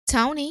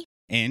Tony,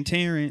 and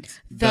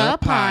Terrence, the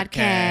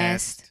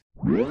podcast.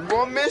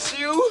 Gonna miss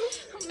you.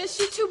 Miss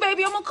you too,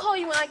 baby. I'm gonna call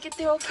you when I get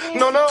there, okay?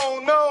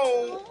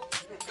 No.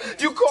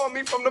 You call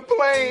me from the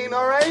plane,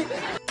 all right?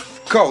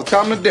 Cole,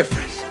 tell me the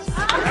difference.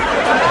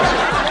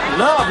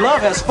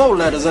 Love has 4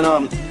 letters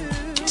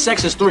and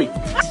sex is 3.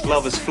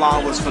 Love is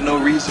flowers for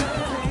no reason.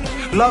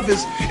 Love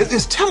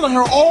is telling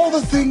her all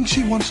the things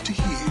she wants to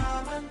hear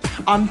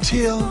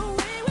until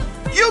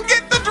you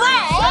get the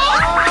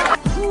draw.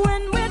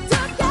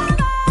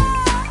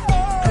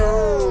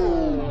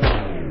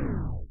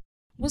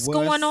 What's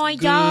going on,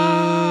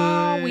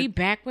 y'all? We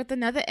back with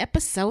another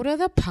episode of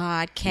the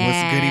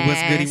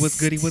podcast.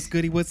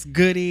 What's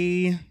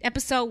goody?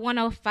 Episode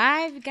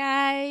 105,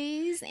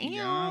 guys. And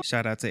Yeah.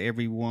 Shout out to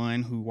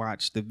everyone who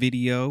watched the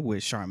video with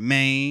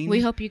Charmaine.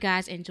 we hope you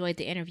guys enjoyed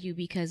the interview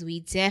because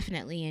we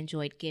definitely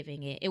enjoyed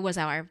giving it. It was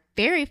our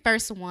very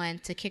first one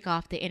to kick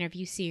off the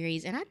interview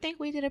series, and I think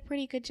we did a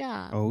pretty good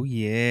job. Oh,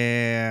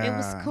 yeah. It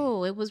was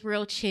cool. It was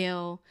real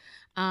chill.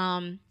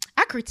 I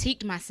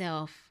critiqued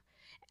myself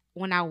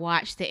when I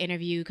watched the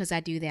interview because I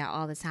do that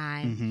all the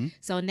time. Mm-hmm.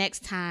 So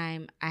next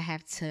time I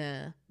have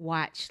to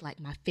watch like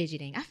my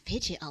fidgeting. I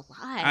fidget a lot.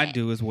 I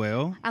do as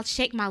well. I'll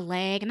shake my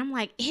leg and I'm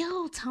like,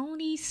 ew,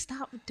 Tony,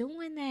 stop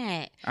doing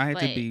that. I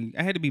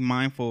had to be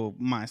mindful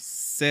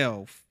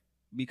myself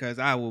because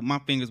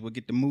my fingers would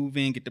get to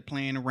moving, get to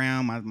playing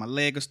around, my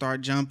leg would start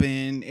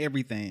jumping,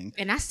 everything.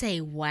 And I say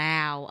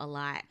wow a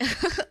lot.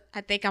 I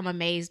think I'm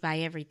amazed by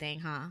everything,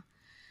 huh?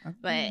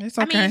 But it's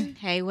okay. I mean,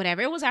 hey,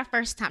 whatever. It was our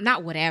first time.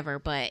 Not whatever,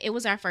 but it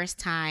was our first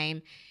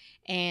time.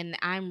 And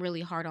I'm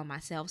really hard on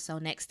myself. So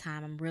next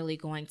time I'm really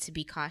going to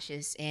be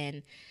cautious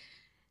and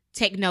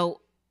take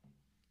note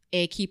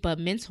and keep a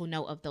mental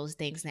note of those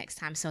things next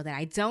time so that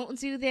I don't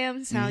do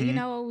them. So, you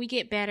know, we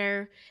get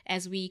better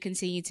as we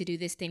continue to do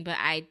this thing. But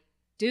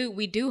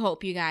we do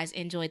hope you guys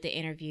enjoyed the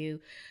interview.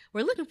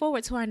 We're looking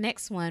forward to our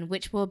next one,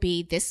 which will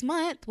be this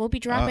month. We'll be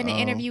dropping an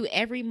interview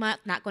every month.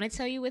 Not going to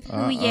tell you with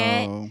who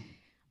yet.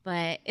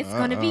 But it's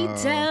going to be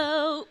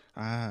dope.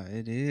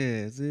 It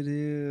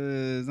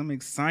is. I'm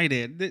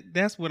excited.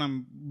 That's what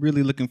I'm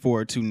really looking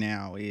forward to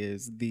now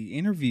is the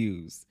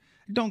interviews.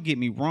 Don't get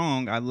me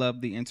wrong. I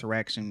love the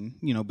interaction,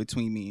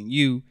 between me and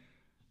you.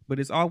 But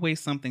it's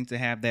always something to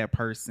have that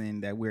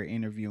person that we're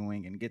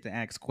interviewing and get to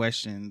ask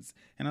questions.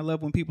 And I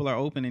love when people are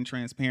open and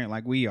transparent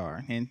like we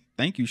are. And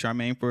thank you,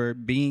 Charmaine, for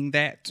being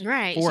that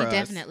Right. for She us.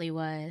 definitely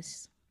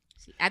was.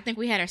 I think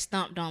we had her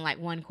stumped on like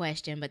one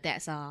question, but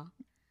that's all.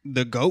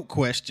 The GOAT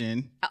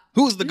question.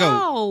 Who's the GOAT?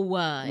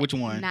 No. Which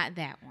one? Not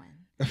that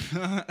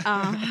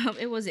one.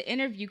 It was an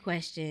interview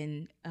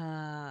question.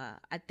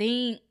 I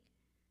think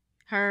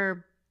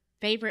her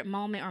favorite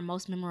moment or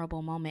most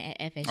memorable moment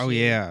at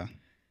FSU.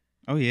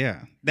 Oh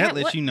yeah. That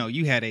lets you know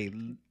you had a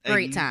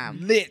great time,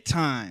 lit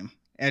time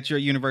at your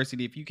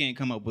university if you can't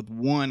come up with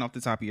one off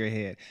the top of your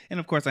head. And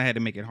of course I had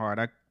to make it hard.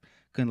 I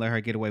couldn't let her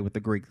get away with the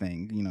Greek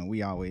thing.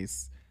 We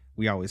always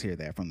hear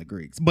that from the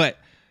Greeks. But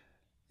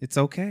it's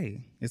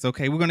okay. It's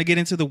okay. We're going to get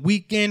into the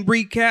weekend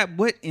recap.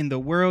 What in the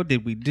world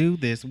did we do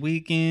this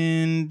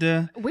weekend?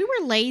 We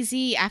were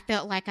lazy. I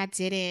felt like I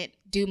didn't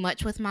do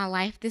much with my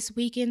life this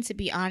weekend, to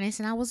be honest.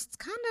 And I was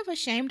kind of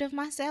ashamed of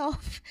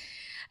myself.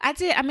 I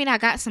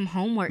got some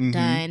homework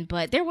done,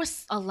 but there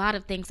was a lot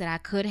of things that I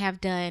could have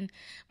done.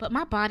 But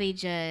my body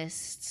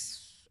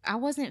I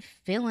wasn't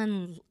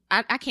feeling...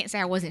 I can't say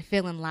I wasn't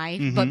feeling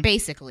life, but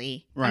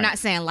basically, right. I'm not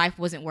saying life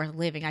wasn't worth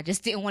living. I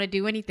just didn't want to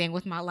do anything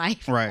with my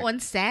life. Right. On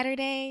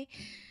Saturday,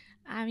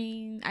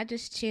 I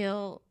just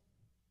chilled.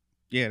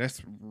 Yeah,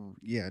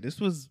 this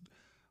was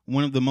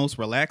one of the most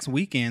relaxed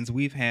weekends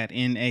we've had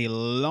in a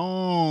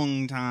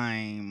long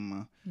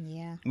time.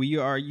 Yeah. We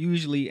are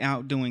usually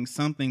out doing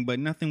something, but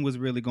nothing was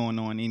really going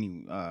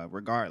on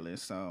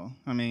regardless. So,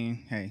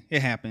 hey,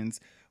 it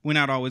happens. We're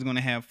not always going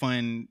to have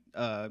fun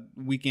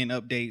weekend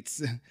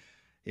updates.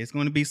 It's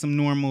going to be some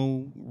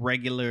normal,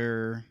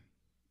 regular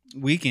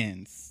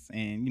weekends.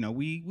 And,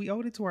 we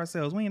owed it to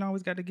ourselves. We ain't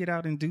always got to get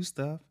out and do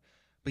stuff.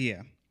 But,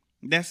 yeah,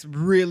 that's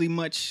pretty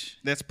much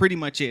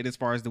it as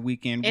far as the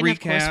weekend and recap.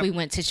 And, of course, we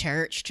went to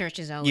church. Church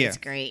is always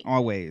great.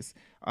 Always.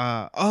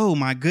 Oh,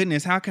 my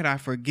goodness. How could I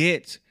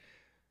forget?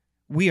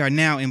 We are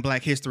now in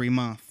Black History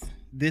Month.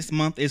 This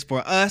month is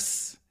for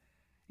us.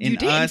 You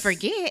didn't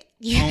forget.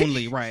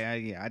 Only,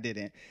 right. I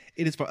didn't.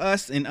 It is for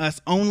us and us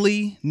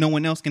only. No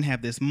one else can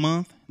have this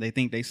month. They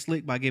think they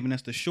slick by giving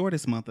us the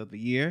shortest month of the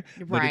year.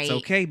 Right. But it's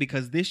okay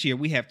because this year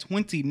we have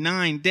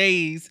 29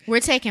 days.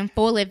 We're taking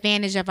full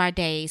advantage of our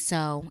days.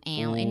 So,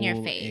 in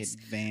your face.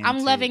 Advantage. I'm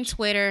loving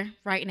Twitter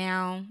right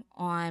now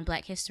on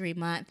Black History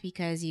Month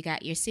because you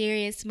got your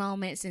serious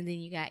moments and then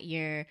you got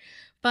your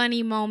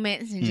funny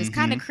moments and just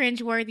kind of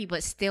cringeworthy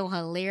but still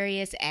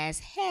hilarious as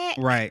heck.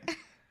 Right.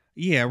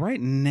 Yeah, right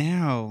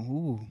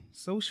now,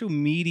 social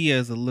media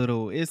is a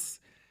little. It's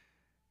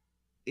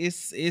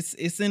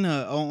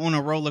on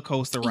a roller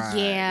coaster ride.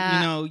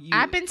 Yeah,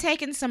 I've been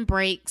taking some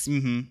breaks,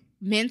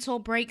 mental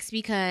breaks,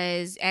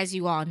 because as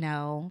you all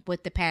know,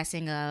 with the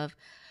passing of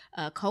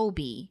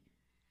Kobe,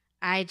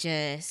 I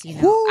just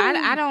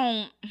I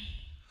don't.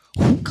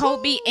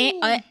 Kobe,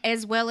 and,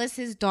 as well as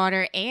his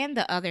daughter and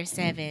the other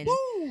 7.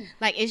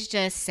 Like, it's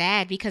just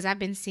sad because I've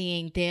been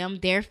seeing them,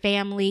 their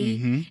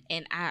family,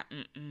 and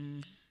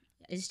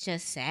it's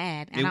just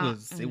sad. I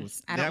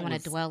don't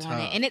want to dwell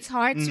on it, and it's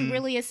hard to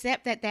really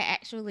accept that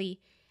actually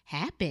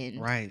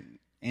happened. Right,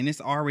 and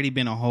it's already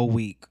been a whole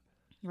week.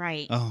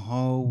 Right, a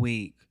whole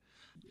week.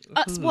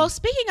 Well,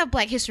 speaking of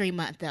Black History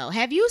Month, though,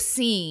 have you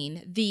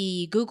seen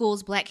the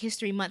Google's Black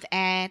History Month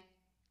ad?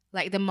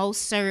 Like the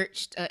most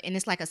searched, and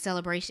it's like a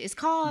celebration. It's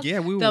called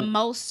the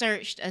most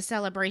searched, a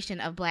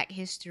celebration of Black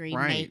history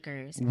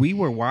makers. We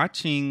were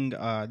watching the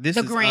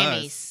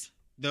Grammys.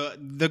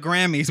 The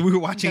Grammys. We were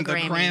watching the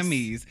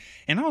Grammys.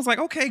 And I was like,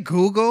 okay,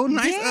 Google,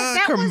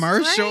 nice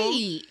commercial. Was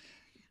great.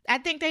 I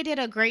think they did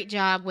a great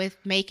job with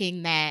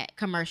making that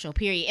commercial,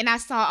 period. And I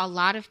saw a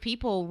lot of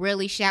people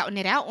really shouting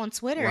it out on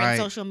Twitter and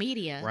social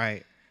media.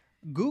 Right.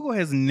 Google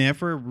has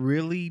never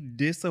really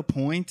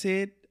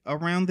disappointed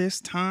around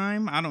this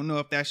time. I don't know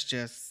if that's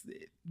just,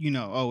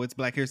 it's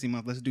Black History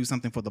Month, let's do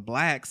something for the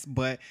blacks,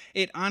 but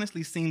it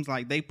honestly seems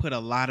like they put a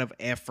lot of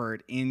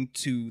effort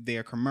into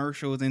their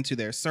commercials, into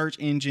their search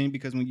engine,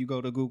 because when you go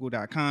to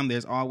google.com,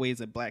 there's always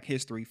a Black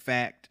History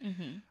fact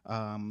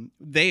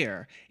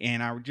there.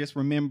 And I just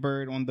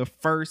remembered on the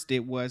 1st,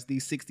 it was the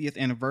 60th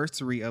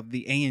anniversary of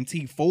the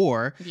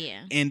ANT4.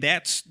 Yeah. And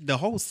that's the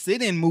whole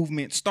sit-in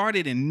movement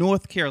started in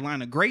North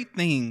Carolina. Great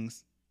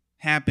things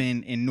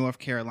happen in North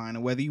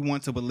Carolina, whether you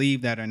want to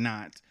believe that or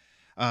not.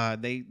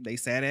 They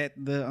sat at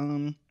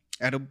the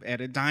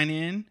at a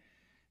dine-in,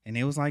 and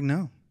they was like,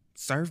 no,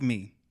 serve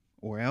me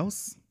or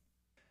else.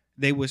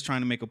 They was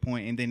trying to make a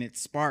point, and then it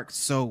sparked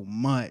so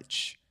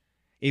much.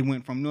 It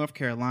went from North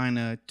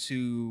Carolina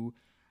to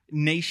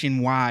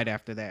nationwide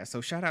after that.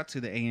 So shout out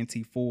to the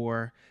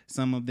ANT4.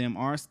 Some of them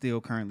are still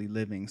currently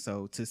living.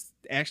 So to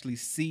actually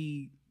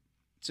see,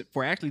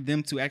 for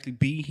them to actually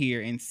be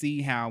here and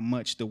see how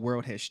much the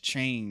world has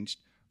changed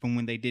from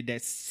when they did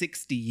that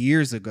 60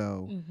 years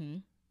ago,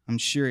 I'm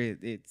sure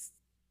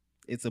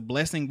it's a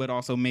blessing, but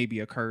also maybe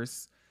a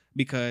curse,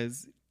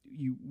 because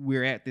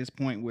we're at this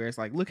point where it's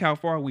like, look how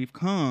far we've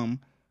come,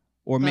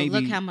 or but maybe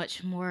look how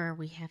much more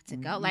we have to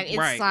go. Like,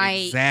 it's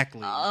like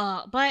exactly.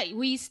 But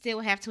we still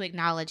have to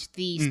acknowledge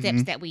the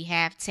steps that we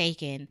have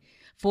taken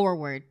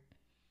forward.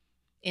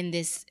 In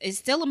this, it's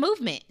still a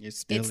movement. It's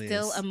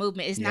still a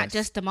movement. It's not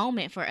just a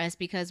moment for us,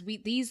 because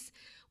we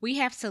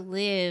have to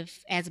live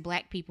as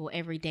Black people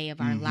every day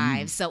of our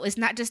lives. So it's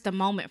not just a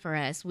moment for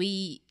us.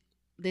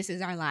 This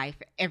is our life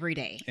every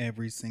day,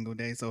 every single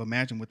day. So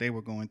imagine what they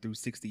were going through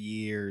 60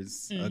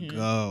 years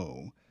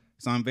ago.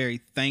 So I'm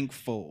very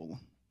thankful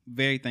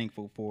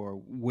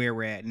for where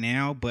we're at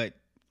now. But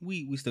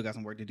we still got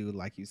some work to do,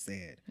 like you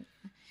said.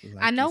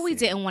 I know we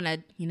didn't want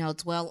to,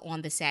 dwell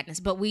on the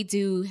sadness, but we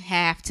do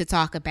have to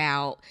talk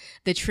about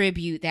the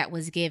tribute that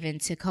was given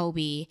to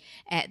Kobe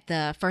at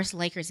the first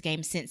Lakers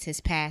game since his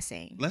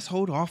passing. Let's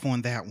hold off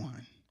on that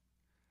one.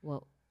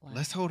 Well,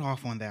 let's hold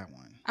off on that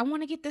one. I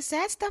want to get the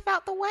sad stuff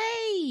out the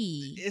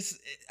way.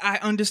 I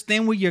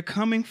understand where you're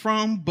coming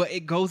from, but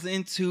it goes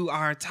into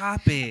our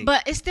topic.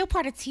 But it's still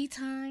part of tea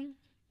time.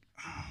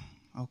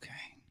 Okay.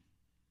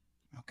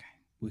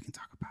 We can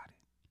talk about it.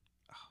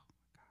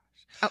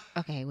 Oh,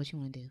 okay. What you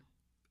want to do?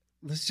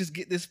 Let's just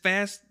get this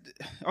fast.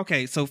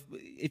 Okay, so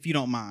if you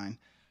don't mind,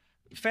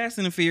 Fast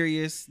and the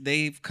Furious,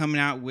 they've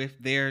coming out with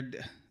their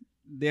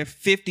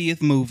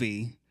 50th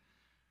movie.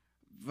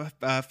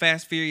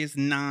 Fast Furious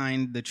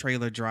 9, the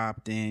trailer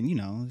dropped, and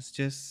it's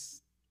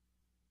just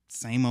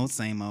same old.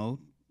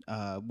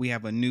 We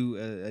have a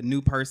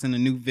new person, a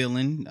new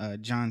villain,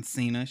 John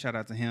Cena. Shout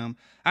out to him.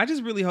 I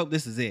just really hope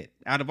this is it.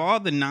 Out of all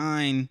the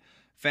 9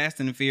 Fast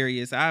and the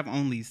Furious, I've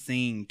only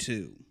seen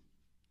 2.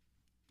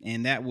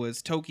 And that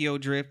was Tokyo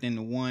Drift and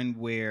the one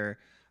where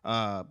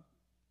Paul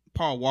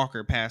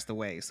Walker passed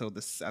away. So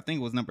I think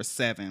it was number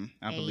 7,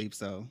 I believe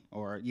so.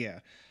 Or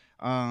that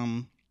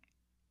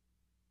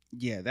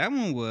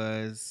one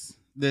was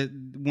the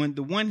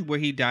one where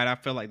he died. I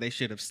felt like they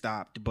should have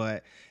stopped,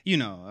 but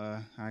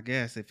I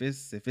guess if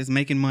it's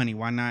making money,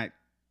 why not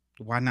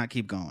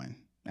keep going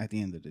at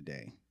the end of the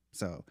day?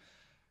 So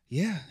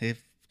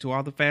to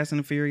all the Fast and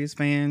the Furious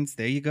fans,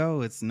 there you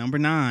go. It's number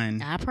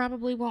 9. I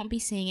probably won't be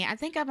seeing it. I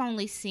think I've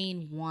only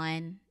seen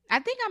 1. I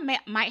think I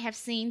might have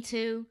seen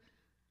 2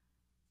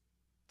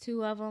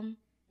 of them,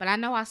 but I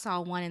know I saw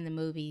 1 in the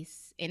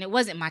movies, and it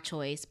wasn't my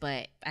choice,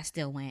 but I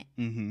still went.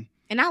 And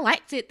I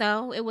liked it,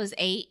 though. It was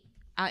 8.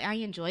 I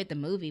enjoyed the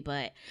movie,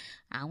 but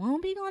I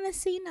won't be going to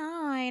see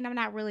 9. I'm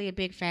not really a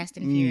big Fast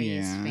and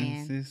Furious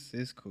fan.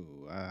 It's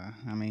cool.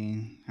 I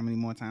mean, how many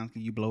more times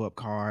can you blow up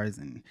cars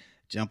and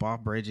jump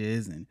off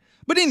bridges?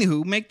 But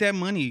anywho, make that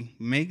money.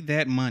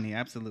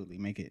 Absolutely,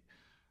 make it.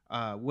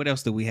 What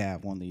else do we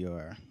have on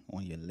your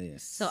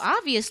list? So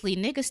obviously,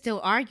 niggas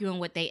still arguing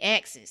with their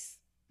exes.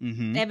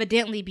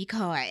 Evidently,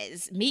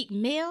 because Meek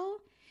Mill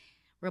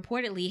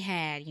reportedly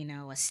had,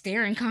 a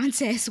staring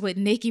contest with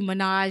Nicki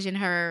Minaj and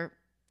her,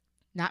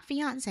 not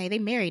fiance. They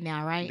married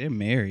now, right? They're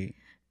married.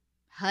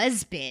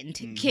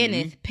 husband,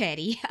 Kenneth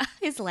Petty.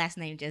 His last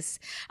name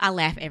I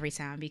laugh every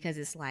time because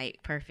it's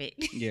like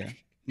perfect. Yeah,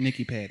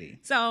 Nikki Petty.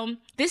 So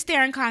this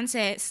staring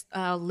contest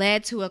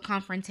led to a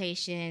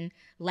confrontation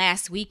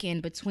last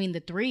weekend between the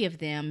three of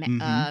them,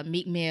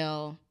 Meek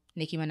Mill,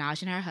 Nicki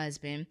Minaj, and her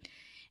husband,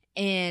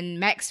 in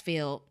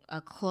Maxfield,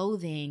 a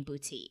clothing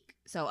boutique.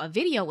 So a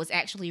video was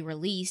actually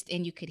released,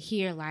 and you could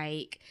hear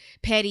like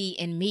Petty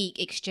and Meek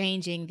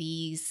exchanging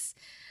these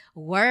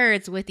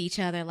words with each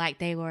other like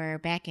they were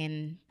back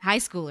in high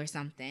school or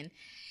something.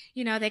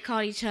 You know, they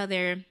called each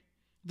other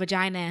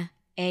vagina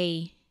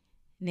A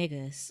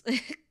niggas. And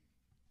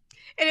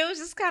it was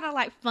just kind of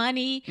like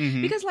funny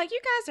because like you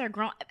guys are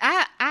grown.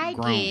 I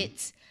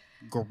get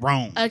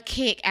grown a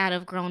kick out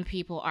of grown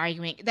people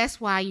arguing. That's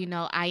why, you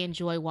know, I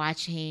enjoy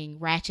watching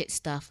ratchet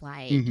stuff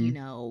like, you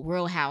know,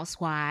 Real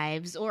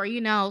Housewives or,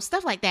 you know,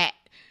 stuff like that.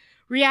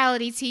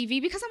 Reality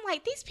TV, because I'm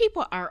like, these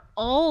people are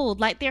old.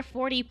 Like they're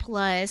 40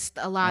 plus,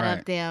 a lot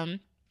of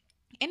them.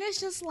 And it's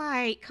just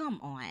like, come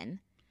on.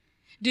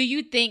 Do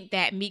you think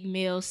that Meek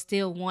Mill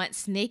still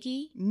wants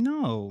Nicki?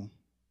 No.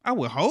 I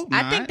would hope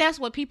not. I think that's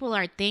what people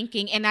are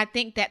thinking. And I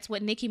think that's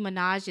what Nicki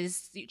Minaj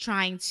is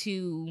trying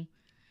to,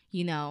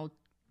 you know,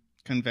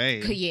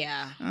 convey.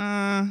 Yeah.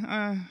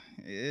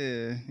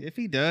 If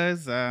he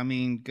does, I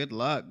mean, good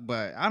luck.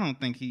 But I don't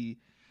think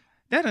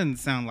that doesn't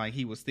sound like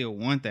he would still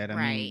want that. I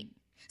mean,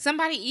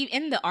 somebody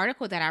in the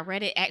article that I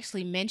read, it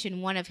actually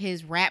mentioned one of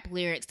his rap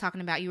lyrics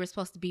talking about you were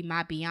supposed to be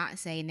my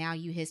Beyonce, now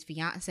you his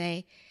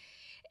fiance.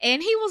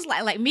 And he was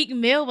like Meek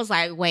Mill was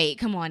like, wait,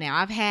 come on now.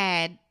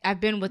 I've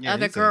been with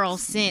other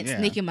girls since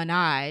Nicki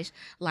Minaj.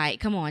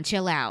 Like, come on,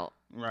 chill out.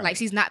 Right. Like,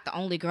 she's not the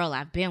only girl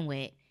I've been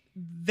with.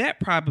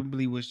 That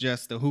probably was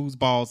just the whose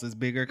balls is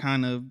bigger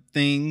kind of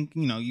thing.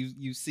 You know,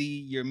 you see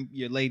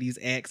your lady's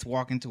ex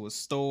walk into a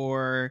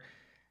store.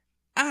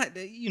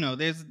 You know,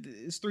 there's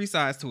three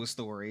sides to a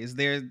story. Is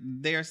there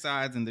their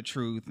sides and the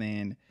truth,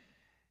 and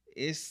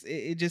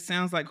it just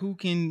sounds like who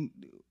can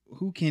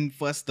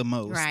fuss the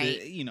most,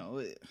 right? You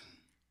know.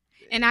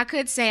 And I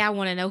could say I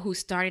want to know who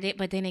started it,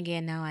 but then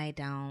again, no, I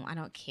don't. I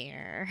don't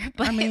care.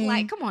 But I mean,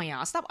 like, come on,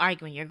 y'all, stop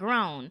arguing. You're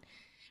grown.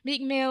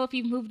 Meek Mill, if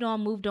you've moved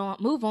on.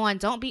 Move on.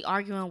 Don't be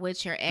arguing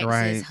with your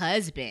ex's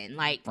husband.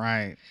 Like,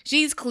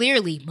 she's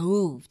clearly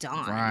moved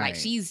on. Like,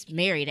 she's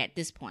married at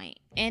this point.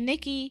 And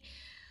Nicki,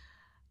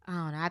 I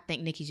don't know. I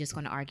think Nicki's just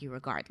going to argue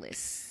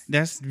regardless.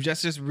 That's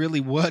just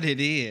really what it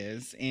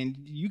is. And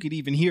you could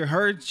even hear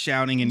her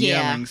shouting and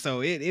yelling.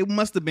 So it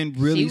must have been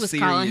really serious. She was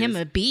calling him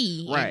a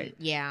B. Right.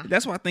 Yeah.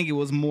 That's why I think it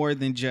was more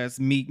than just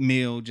Meek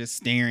Mill just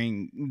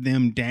staring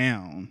them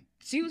down.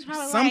 She was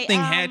probably something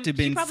had to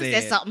been she probably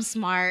said something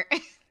smart.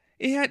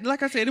 It had,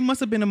 like I said, it must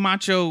have been a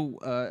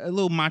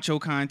little macho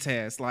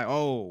contest. Like,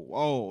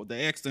 oh, the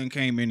ex done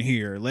came in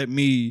here. Let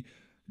me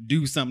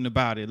do something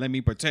about it. Let me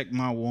protect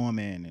my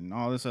woman and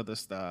all this other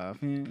stuff.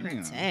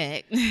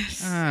 Protect.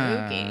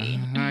 Okay.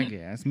 I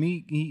guess.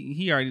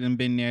 He already done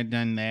been there,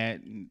 done that,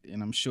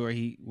 and I'm sure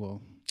he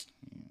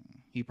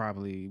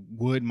probably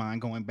would mind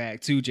going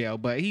back to jail,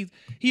 but he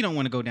don't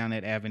want to go down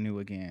that avenue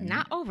again.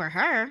 Not over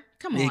her.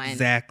 Come on.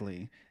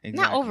 Exactly.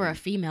 Not over a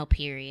female,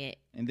 period.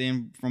 And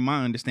then from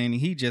my understanding,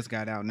 he just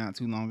got out not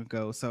too long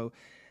ago. So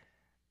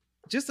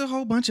just a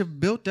whole bunch of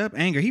built up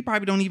anger. He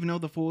probably don't even know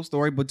the full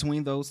story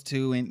between those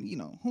two. And, you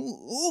know,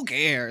 who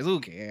cares? Who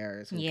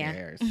cares? Who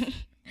cares?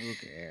 Who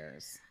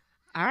cares?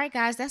 All right,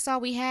 guys. That's all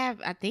we have,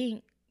 I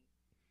think.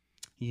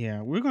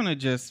 Yeah, we're gonna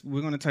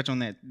touch on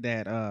that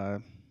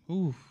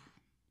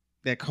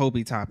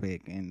Kobe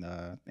topic in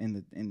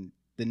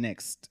the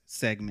next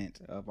segment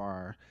of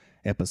our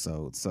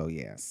episode. So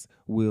yes,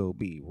 we'll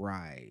be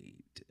right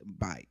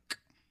back.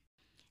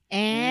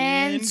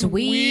 And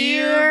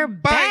we're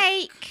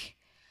back.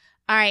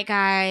 All right,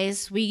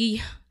 guys.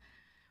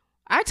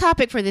 Our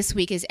topic for this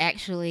week is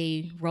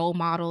actually role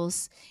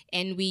models,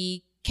 and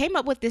we came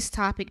up with this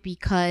topic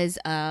because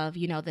of,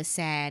 you know, the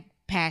sad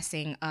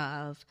passing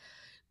of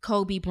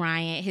Kobe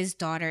Bryant, his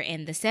daughter,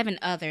 and the 7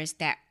 others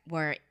that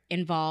were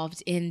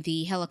involved in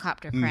the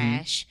helicopter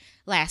crash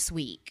last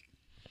week.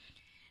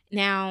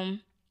 Now,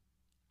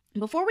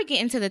 before we get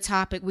into the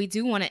topic, we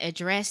do want to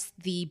address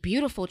the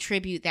beautiful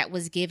tribute that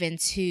was given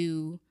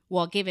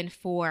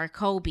for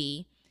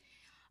Kobe.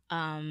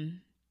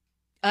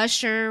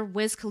 Usher,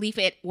 Wiz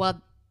Khalifa.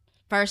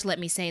 First, let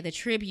me say the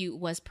tribute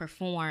was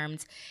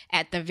performed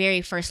at the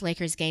very first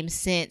Lakers game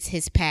since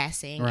his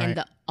passing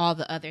and all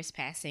the others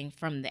passing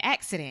from the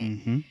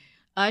accident.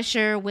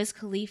 Usher, Wiz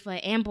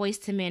Khalifa, and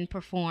Boyz II Men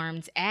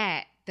performed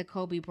at the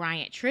Kobe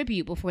Bryant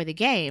tribute before the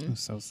game.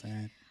 That's so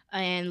sad.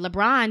 And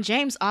LeBron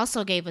James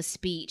also gave a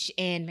speech,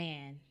 and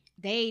man,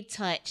 they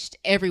touched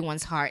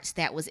everyone's hearts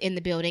that was in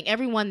the building,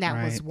 everyone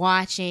that was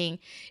watching.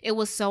 It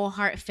was so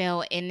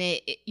heartfelt, and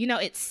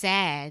it's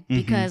sad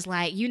because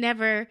like you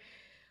never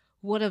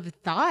would have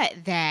thought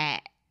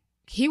that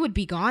he would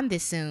be gone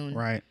this soon.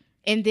 Right.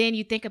 And then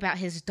you think about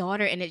his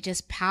daughter, and it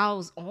just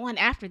piles on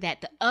after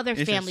that. The other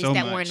families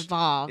that were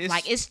involved,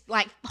 it's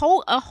like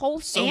a whole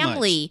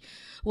family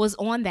was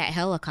on that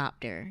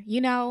helicopter,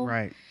 you know?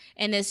 Right.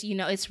 And it's, you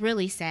know, it's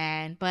really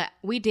sad. But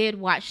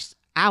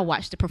I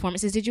watched the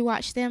performances. Did you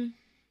watch them?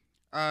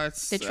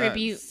 The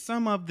tribute?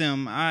 Some of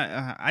them,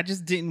 I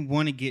just didn't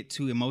want to get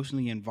too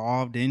emotionally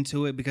involved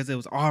into it because it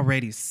was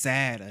already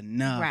sad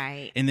enough.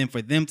 Right. And then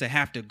for them to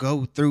have to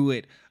go through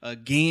it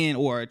again,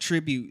 or a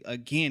tribute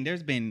again,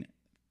 there's been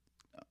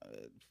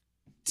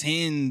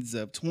tens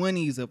of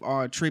 20s of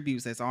our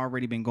tributes that's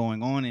already been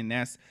going on. And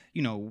that's,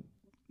 you know,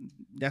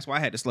 that's why I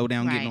had to slow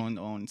down getting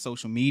on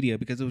social media,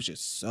 because it was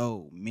just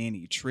so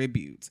many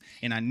tributes.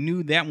 And I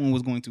knew that one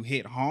was going to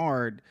hit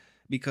hard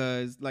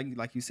because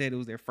like you said, it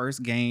was their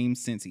first game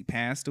since he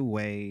passed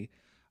away.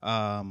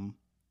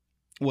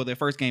 Well, their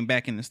first game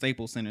back in the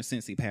Staples Center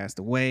since he passed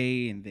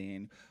away. And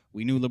then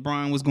we knew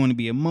LeBron was going to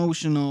be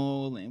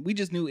emotional, and we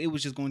just knew it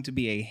was just going to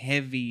be a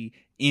heavy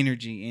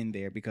energy in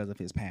there because of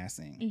his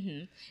passing.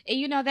 Mm-hmm. And,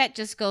 you know, that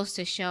just goes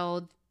to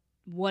show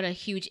what a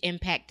huge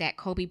impact that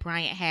Kobe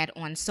Bryant had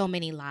on so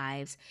many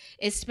lives,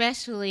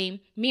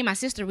 especially me and my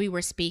sister. We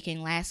were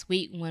speaking last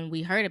week when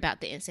we heard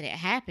about the incident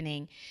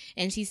happening,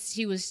 and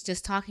she was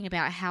just talking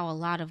about how a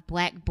lot of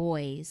black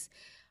boys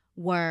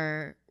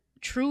were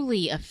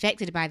truly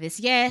affected by this.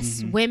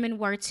 Yes, women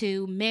were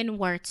too, men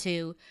were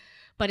too,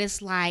 but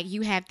it's like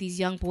you have these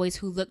young boys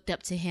who looked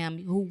up to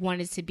him, who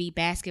wanted to be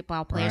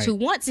basketball players, who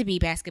want to be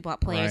basketball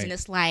players, and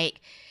it's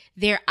like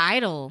their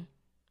idol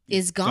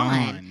is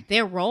gone.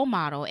 Their role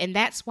model. And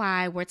that's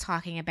why we're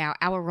talking about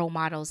our role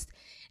models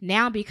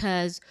now,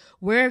 because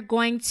we're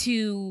going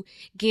to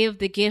give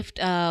the gift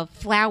of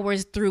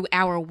flowers through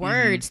our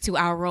words to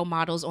our role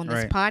models on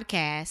this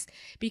podcast,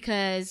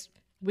 because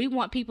we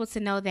want people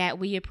to know that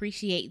we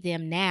appreciate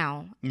them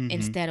now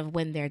instead of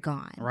when they're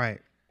gone.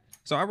 Right.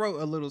 So I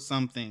wrote a little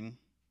something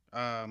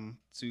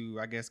to,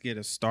 I guess, get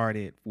us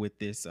started with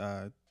this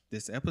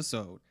this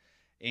episode.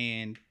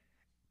 And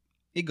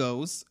it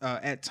goes,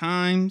 at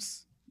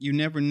times, you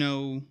never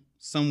know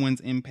someone's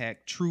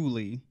impact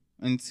truly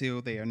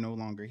until they are no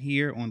longer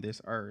here on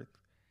this earth.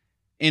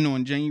 And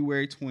on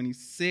January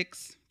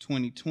 26,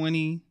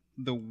 2020,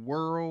 the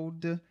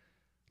world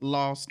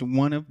lost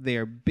one of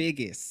their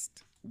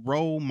biggest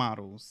role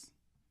models,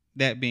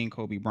 that being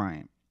Kobe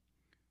Bryant.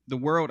 The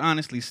world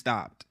honestly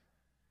stopped,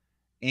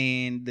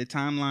 and the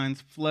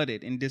timelines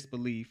flooded in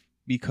disbelief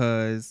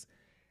because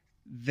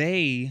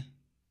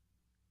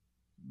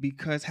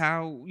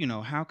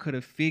how could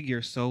a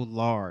figure so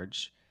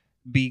large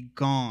be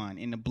gone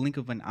in the blink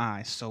of an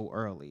eye so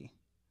early?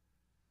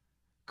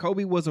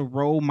 Kobe was a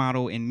role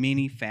model in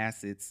many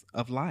facets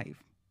of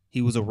life.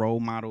 He was a role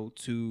model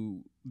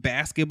to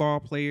basketball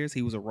players.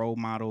 He was a role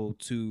model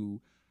to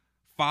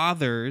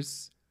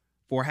fathers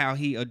for how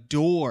he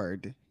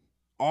adored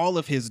all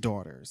of his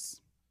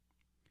daughters.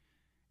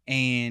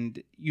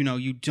 And, you know,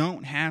 you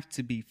don't have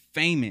to be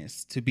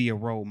famous to be a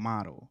role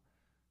model.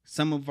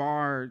 Some of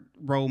our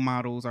role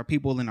models are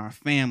people in our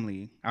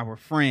family, our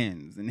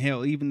friends, and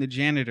hell, even the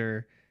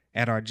janitor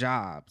at our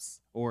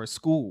jobs or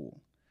school.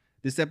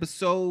 This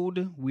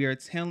episode, we are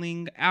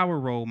telling our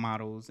role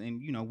models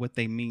and, you know, what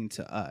they mean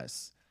to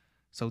us.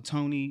 So,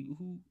 Tony,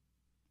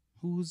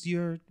 who's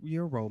your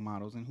role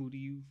models, and who do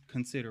you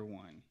consider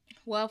one?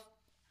 Well,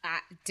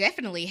 I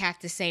definitely have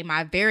to say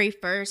my very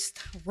first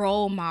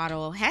role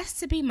model has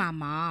to be my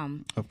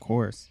mom. Of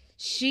course.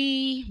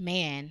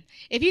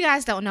 If you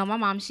guys don't know, my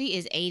mom, she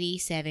is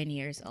 87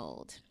 years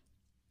old.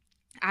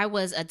 I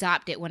was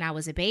adopted when I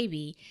was a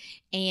baby,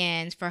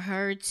 and for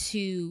her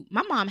to,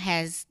 my mom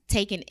has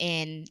taken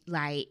in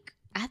like,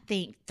 I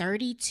think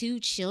 32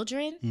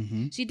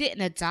 children. She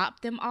didn't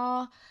adopt them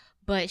all,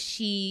 but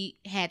she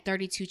had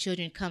 32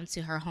 children come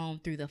to her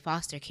home through the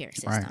foster care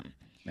system. Right.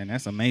 And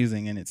that's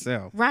amazing in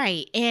itself.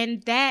 Right.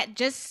 And that,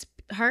 just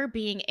her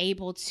being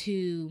able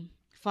to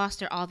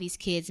foster all these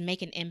kids,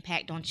 make an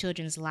impact on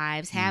children's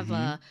lives, have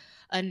a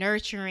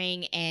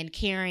nurturing and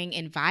caring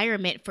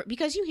environment,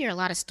 because you hear a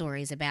lot of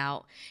stories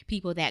about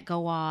people that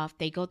go off,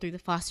 they go through the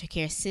foster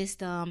care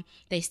system,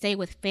 they stay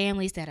with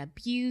families that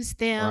abuse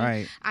them.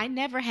 Right. I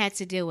never had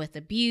to deal with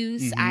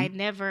abuse. I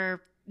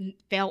never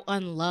felt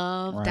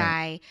unloved.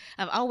 Right.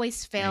 I've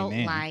always felt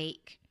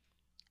like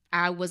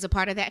I was a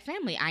part of that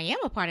family. I am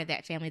a part of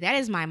that family. That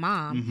is my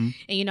mom.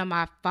 And, you know,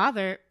 my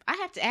father, I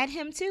have to add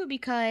him too,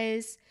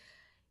 because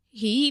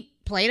he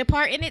played a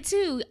part in it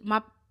too.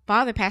 My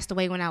father passed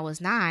away when I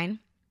was 9,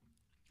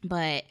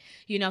 but,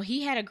 you know,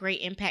 he had a great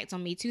impact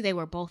on me too. They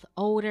were both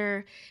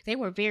older. They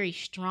were very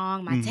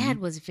strong. My dad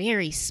was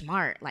very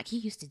smart. Like, he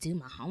used to do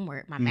my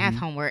homework, my math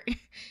homework.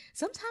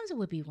 Sometimes it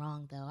would be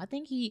wrong though. I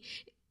think I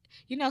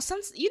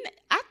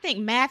think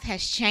math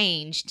has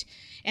changed,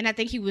 and I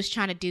think he was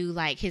trying to do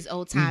like his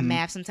old time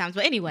math sometimes.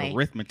 But anyway,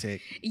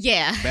 arithmetic.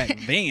 Yeah. Back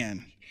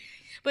then.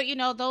 But, you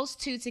know, those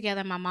two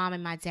together, my mom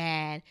and my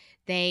dad,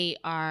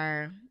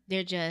 they're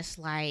just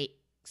like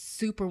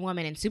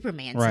Superwoman and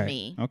Superman to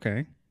me.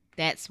 Okay.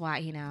 That's why,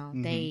 you know,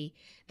 they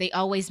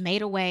always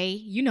made a way.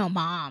 You know,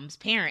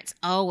 parents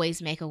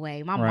always make a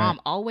way. My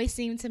mom always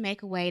seemed to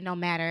make a way, no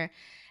matter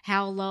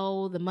how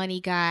low the money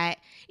got.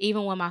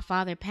 Even when my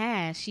father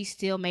passed, she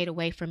still made a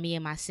way for me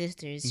and my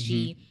sisters.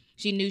 She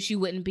She knew she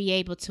wouldn't be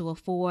able to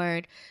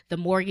afford the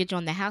mortgage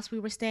on the house we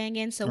were staying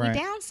in. So Right.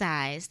 we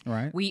downsized.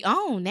 Right. We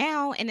own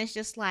now. And it's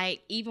just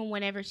like, even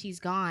whenever she's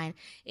gone,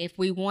 if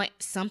we want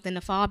something to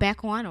fall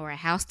back on or a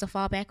house to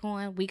fall back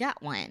on, we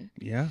got one.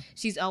 Yeah.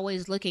 She's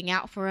always looking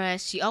out for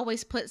us. She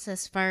always puts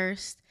us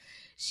first.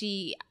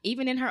 She,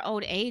 even in her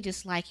old age,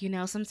 it's like, you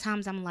know,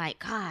 sometimes I'm like,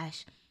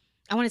 gosh,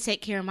 I want to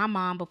take care of my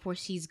mom before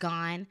she's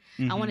gone.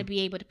 I want to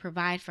be able to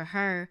provide for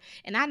her.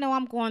 And I know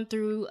I'm going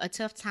through a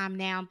tough time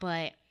now,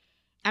 but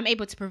I'm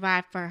able to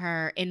provide for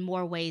her in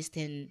more ways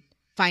than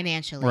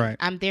financially. Right.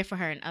 I'm there for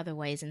her in other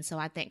ways. And so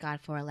I thank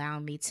God for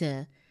allowing me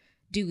to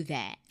do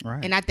that.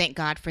 Right. And I thank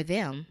God for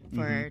them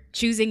for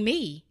choosing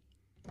me.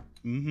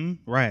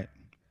 Right.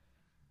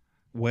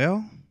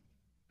 Well,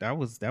 that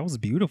was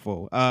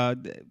beautiful.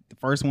 The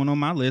first one on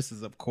my list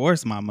is, of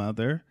course, my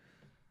mother.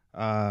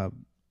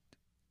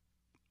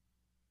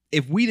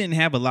 If we didn't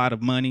have a lot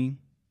of money,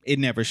 it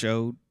never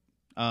showed.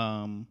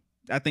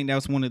 I think that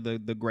was one of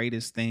the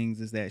greatest things,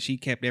 is that she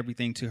kept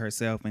everything to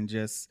herself and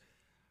just,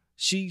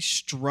 she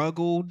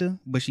struggled,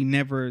 but she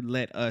never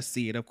let us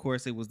see it. Of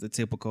course, it was the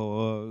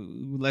typical,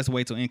 let's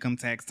wait till income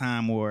tax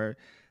time, or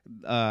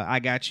I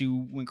got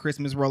you when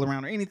Christmas roll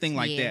around, or anything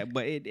like that.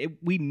 But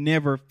we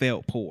never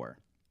felt poor.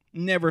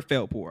 Never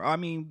felt poor. I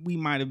mean, we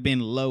might have been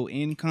low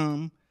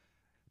income,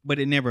 but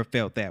it never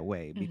felt that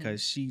way,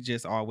 because she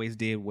just always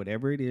did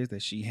whatever it is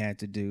that she had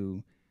to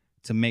do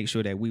to make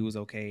sure that we was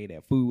okay,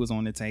 that food was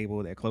on the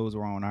table, that clothes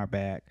were on our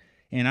back.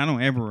 And I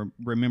don't ever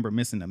remember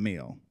missing a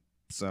meal.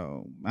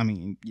 So, I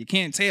mean, you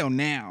can't tell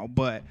now,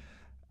 but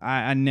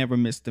I never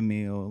missed a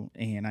meal,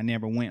 and I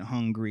never went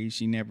hungry.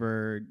 She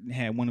never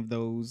had one of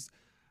those,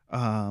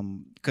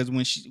 because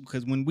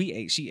when we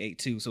ate, she ate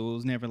too. So it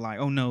was never like,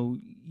 oh no,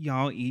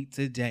 y'all eat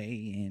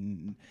today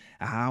and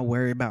I'll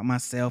worry about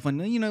myself.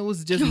 And you know, it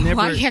was just never.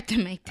 Why you have to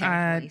make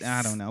that voice?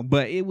 I don't know,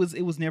 but it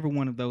was never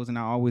one of those, and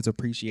I always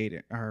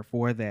appreciated her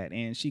for that.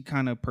 And she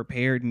kind of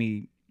prepared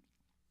me,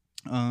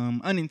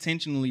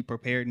 unintentionally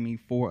prepared me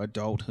for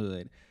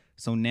adulthood.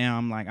 So now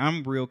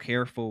I'm real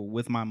careful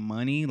with my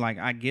money. Like,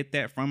 I get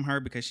that from her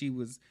because she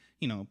was,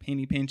 you know,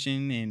 penny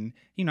pinching, and,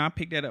 you know, I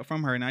picked that up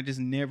from her, and I just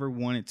never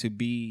wanted to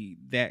be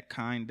that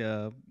kind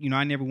of, you know,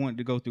 I never wanted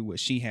to go through what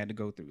she had to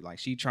go through. Like,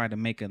 she tried to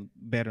make a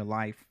better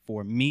life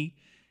for me,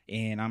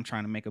 and I'm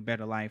trying to make a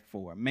better life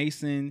for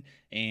Mason,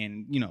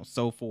 and, you know,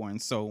 so forth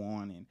and so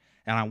on.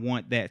 And I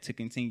want that to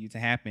continue to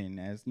happen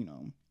as, you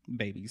know,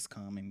 babies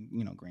come and,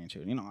 you know,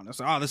 grandchildren, you know,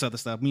 all this other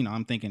stuff. You know,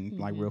 I'm thinking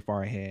like real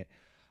far ahead.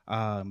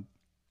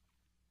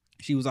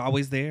 She was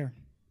always there.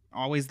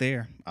 Always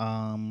there.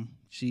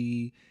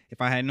 She, if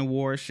I had an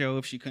award show,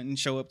 if she couldn't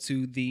show up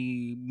to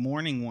the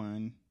morning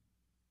one,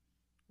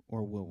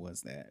 or what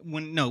was that?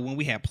 When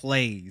we had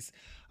plays,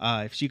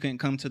 if she couldn't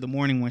come to the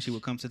morning one, she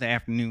would come to the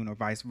afternoon, or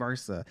vice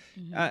versa.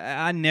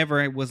 I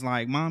never was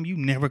like, Mom, you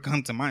never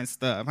come to my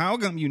stuff. How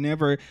come you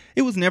never?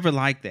 It was never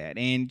like that.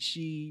 And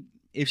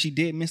if she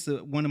did miss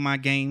one of my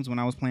games when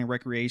I was playing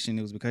recreation,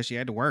 it was because she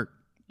had to work.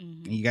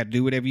 And you got to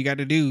do whatever you got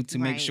to do to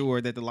make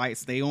sure that the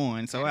lights stay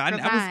on. So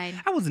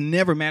I was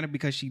never mad at her,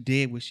 because she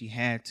did what she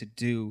had to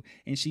do,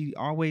 and she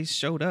always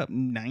showed up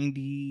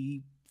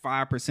 95%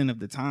 of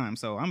the time.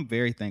 So I'm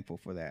very thankful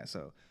for that.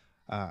 So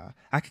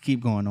I could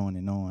keep going on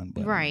and on,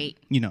 but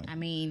you know, I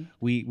mean,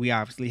 we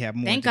obviously have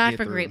more. Thank God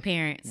for great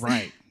parents.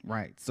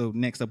 Right. So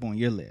next up on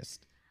your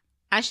list,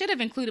 I should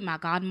have included my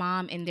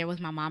godmom in there with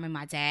my mom and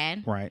my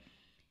dad. Right.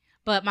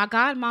 But my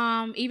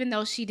godmom, even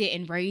though she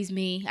didn't raise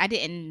me, I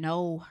didn't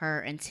know her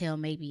until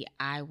maybe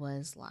I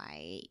was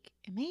like,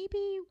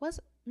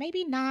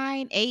 maybe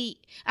 9, 8.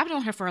 I've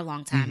known her for a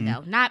long time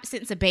though. Not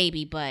since a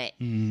baby, but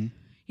you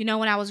know,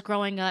 when I was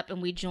growing up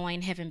and we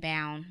joined Heaven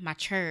Bound, my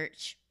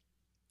church,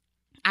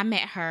 I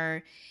met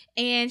her,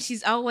 and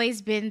she's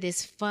always been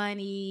this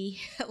funny,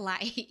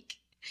 like,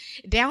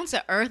 down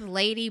to earth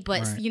lady,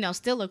 but you know,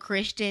 still a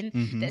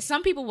Christian. That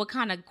some people would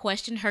kind of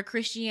question her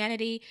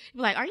Christianity,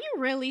 like, are you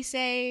really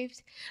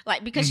saved?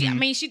 Like, because she, I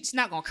mean, she's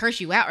not gonna curse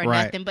you out or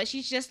nothing, but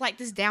she's just like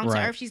this down to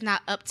earth. She's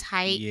not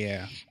uptight.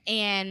 Yeah.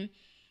 And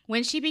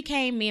when she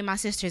became me and my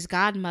sister's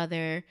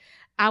godmother,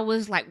 I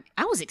was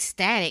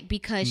ecstatic,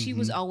 because she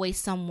was always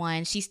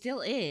someone, she still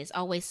is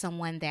always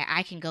someone that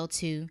I can go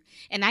to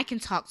and I can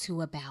talk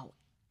to about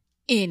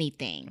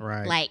anything,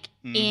 like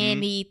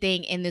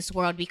anything in this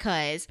world,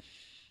 because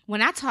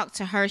when I talk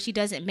to her, she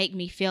doesn't make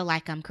me feel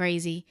like I'm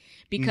crazy,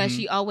 because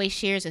she always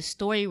shares a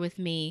story with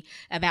me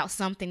about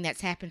something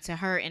that's happened to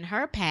her in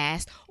her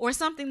past, or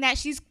something that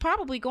she's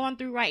probably going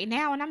through right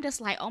now. And I'm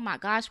just like, oh my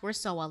gosh, we're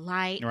so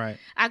alike. Right.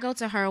 I go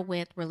to her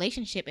with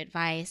relationship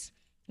advice.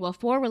 Well,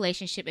 for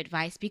relationship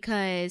advice,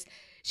 because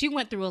she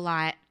went through a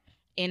lot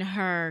in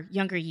her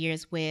younger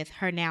years with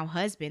her now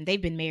husband.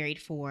 They've been married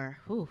for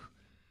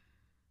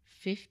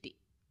 50.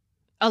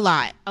 A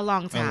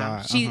long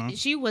time.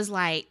 She was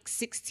like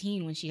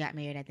 16 when she got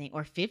married, I think,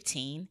 or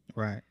 15.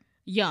 Right.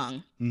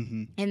 Young.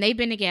 And they've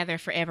been together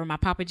forever. My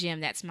Papa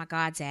Jim, that's my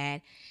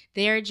goddad.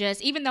 They're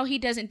just, even though he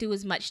doesn't do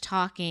as much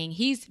talking,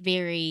 he's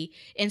very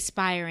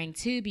inspiring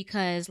too,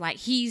 because like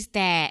he's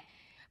that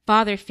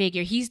father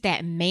figure. He's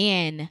that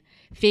man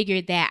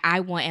figure that I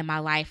want in my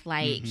life.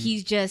 Like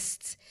he's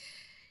just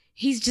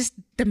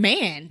the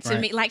man to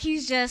me. Like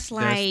he's just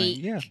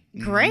like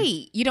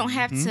great. You don't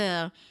have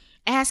to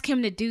ask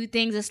him to do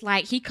things. It's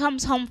like he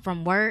comes home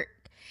from work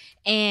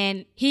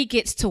and he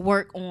gets to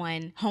work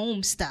on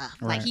home stuff.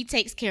 Right. Like he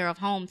takes care of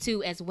home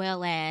too, as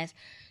well as,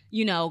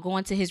 you know,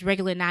 going to his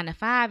regular 9 to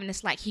 5. And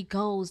it's like he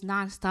goes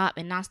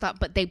nonstop,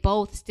 but they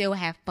both still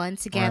have fun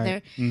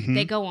together. Right.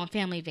 They go on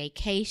family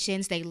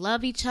vacations. They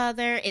love each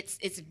other. It's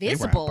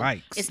visible. They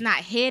ride bikes. It's not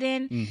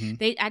hidden.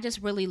 I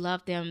just really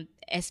love them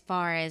as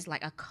far as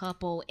like a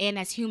couple and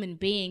as human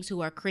beings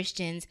who are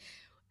Christians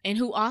and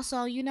who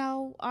also, you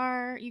know,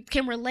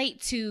 can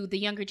relate to the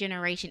younger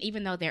generation,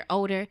 even though they're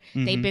older.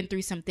 They've been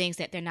through some things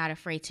that they're not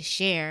afraid to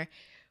share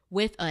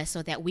with us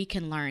so that we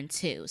can learn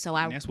too. So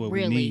I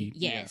really,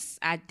 yes,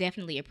 I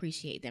definitely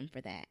appreciate them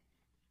for that.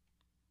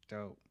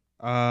 Dope.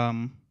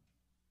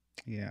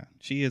 Yeah,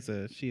 she is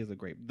a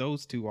great.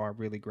 Those two are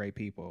really great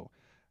people.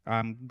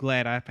 I'm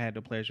glad I've had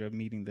the pleasure of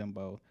meeting them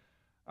both.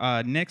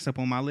 Next up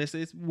on my list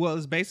is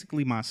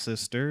basically my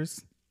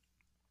sisters,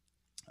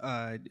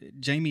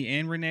 Jamie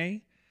and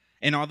Renee.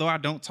 And although I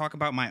don't talk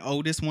about my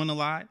oldest one a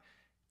lot,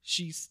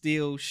 she's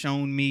still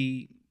shown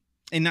me,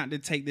 and not to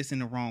take this in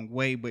the wrong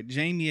way, but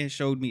Jamie has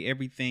showed me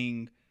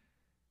everything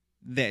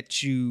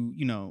that you're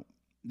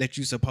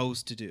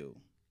supposed to do.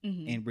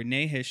 And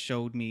Renee has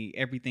showed me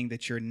everything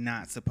that you're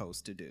not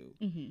supposed to do.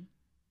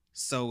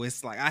 So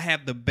it's like I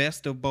have the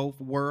best of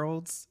both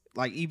worlds.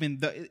 Like even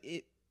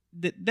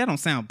that don't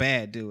sound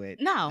bad, do it?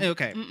 No.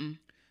 Okay.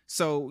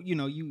 So, you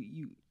know,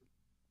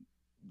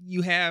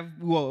 you have,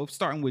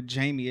 starting with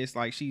Jamie, it's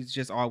like she's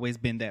just always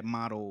been that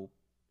model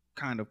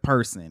kind of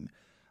person.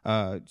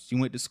 She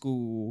went to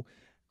school,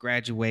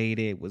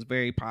 graduated, was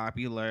very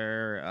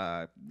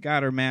popular,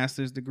 got her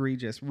master's degree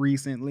just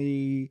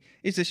recently.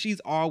 It's just she's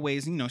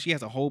always, you know, she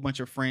has a whole bunch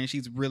of friends.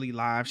 She's really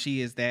live.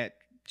 She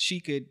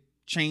could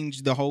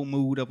change the whole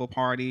mood of a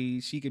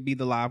party. She could be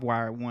the live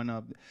wire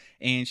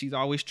and she's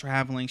always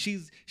traveling.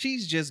 She's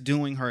just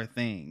doing her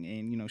thing.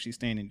 And, you know, she's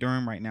staying in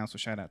Durham right now. So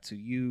shout out to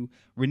you.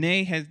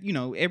 Renee has, you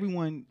know,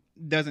 everyone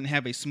doesn't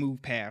have a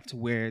smooth path to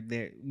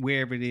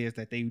wherever it is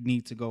that they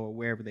need to go or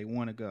wherever they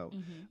want to go.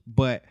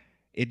 But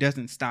it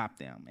doesn't stop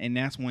them. And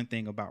that's one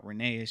thing about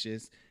Renee. It's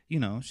just, you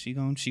know, she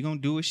gonna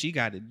do what she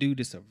got to do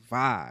to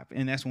survive.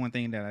 And that's one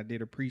thing that I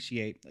did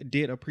appreciate.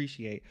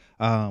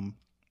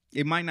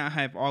 It might not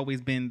have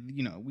always been,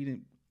 you know,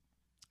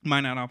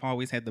 might not have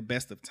always had the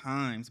best of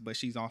times, but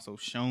she's also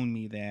shown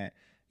me that,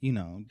 you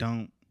know,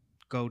 don't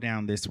go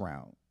down this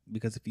route,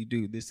 because if you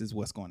do, this is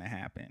what's going to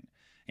happen.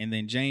 And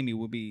then Jamie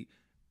will be,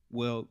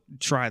 well,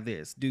 try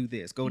this, do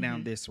this, go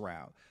down this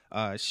route.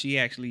 She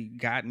actually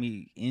got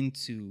me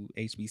into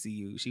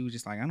HBCU. She was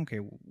just like, I don't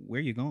care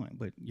where you're going,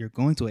 but you're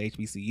going to a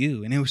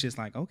HBCU. And it was just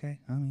like, okay,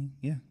 I mean,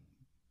 yeah.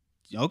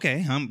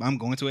 Okay, I'm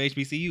going to a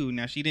HBCU.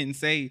 Now, she didn't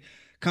say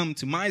come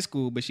to my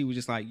school, but she was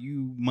just like,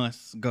 you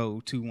must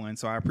go to one.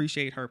 So I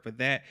appreciate her for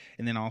that.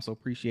 And then I also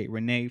appreciate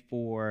Renee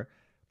for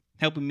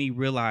helping me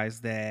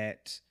realize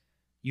that,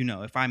 you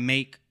know, if I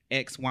make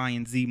X, Y,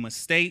 and Z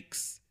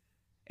mistakes,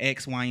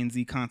 X, Y, and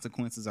Z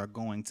consequences are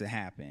going to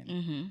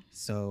happen.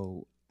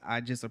 So I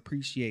just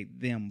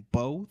appreciate them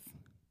both.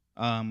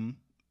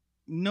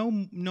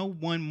 No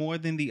one more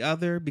than the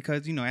other,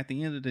 because, you know, at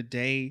the end of the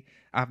day,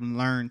 I've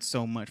learned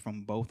so much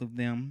from both of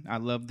them. I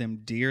love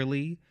them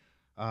dearly.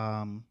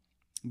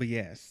 But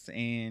yes,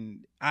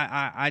 and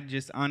I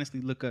just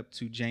honestly look up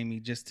to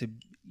Jamie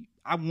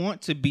I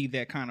want to be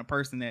that kind of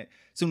person that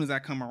as soon as I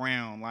come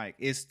around, like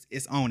it's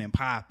on and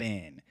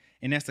popping.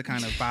 And that's the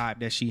kind of vibe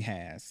that she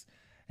has.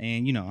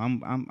 And, you know,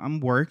 I'm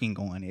working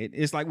on it.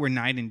 It's like we're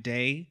night and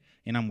day,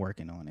 and I'm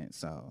working on it.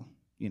 So,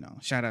 you know,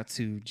 shout out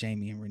to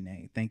Jamie and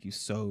Renee. Thank you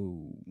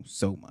so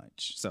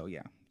much. So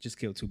yeah, just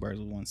killed two birds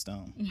with one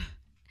stone.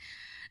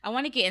 I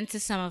want to get into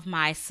some of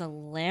my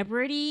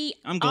celebrity.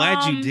 I'm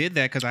glad you did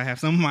that, because I have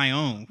some of my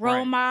own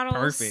role models.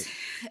 Perfect.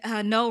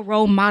 No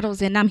role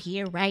models, and I'm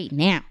here right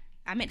now.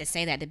 I meant to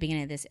say that at the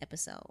beginning of this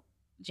episode.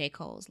 J.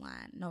 Cole's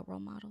line, "No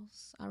role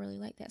models." I really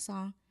like that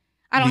song.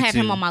 I don't have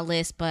him on my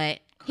list, but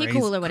he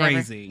cool or whatever.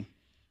 Crazy.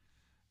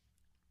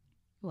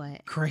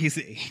 What?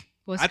 Crazy.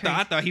 What's I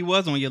crazy? thought he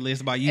was on your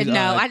list about you.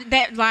 No,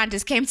 that line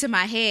just came to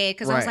my head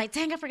because I was Right. like,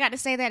 dang, I forgot to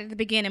say that at the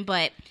beginning.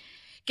 But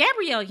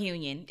Gabrielle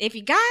Union, if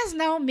you guys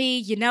know me,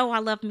 you know I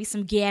love me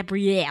some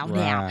Gabrielle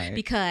now, Right.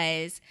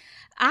 because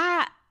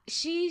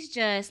she's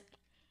just,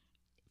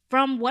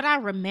 from what I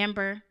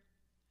remember,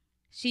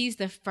 she's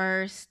the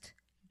first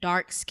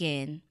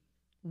dark-skinned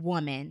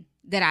woman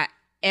that I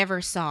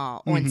ever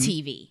saw on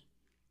TV.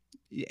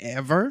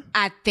 Ever?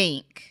 I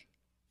think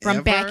from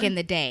Ever? back in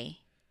the day,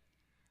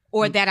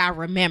 or that I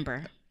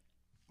remember.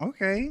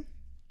 Okay.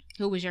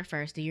 Who was your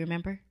first? Do you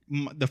remember?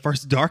 The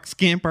first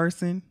dark-skinned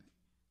person?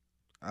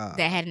 That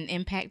had an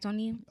impact on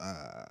you?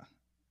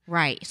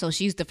 Right. So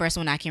she's the first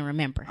one I can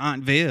remember.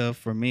 Aunt Viv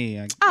for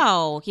me.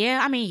 Oh, yeah.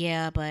 I mean,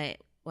 yeah, but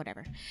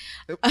whatever.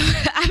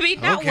 I mean,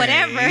 not Okay.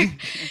 whatever.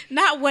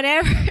 Not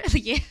whatever.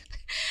 Yeah.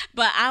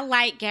 But I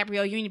like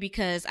Gabrielle Union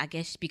because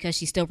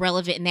she's still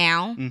relevant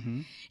now.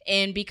 Mm-hmm.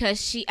 And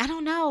because I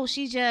don't know,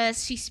 she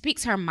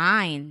speaks her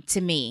mind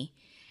to me.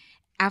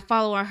 I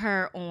follow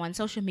her on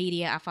social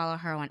media. I follow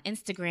her on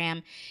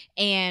Instagram.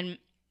 And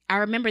I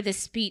remember this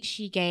speech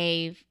she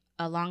gave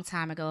a long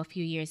time ago, a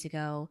few years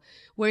ago,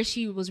 where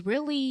she was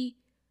really,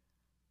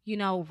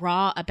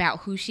 raw about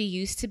who she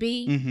used to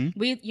be.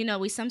 Mm-hmm.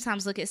 We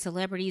sometimes look at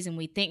celebrities and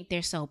we think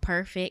they're so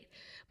perfect,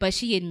 but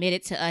she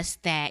admitted to us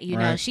that,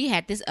 Right. she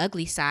had this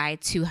ugly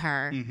side to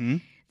her Mm-hmm.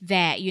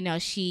 that,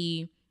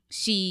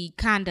 she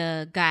kind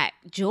of got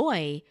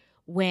joy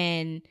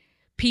when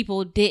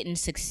people didn't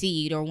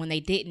succeed or when they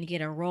didn't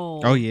get a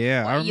role. Oh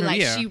yeah, I Or remember.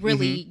 Yeah. she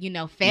really,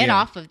 fed Yeah.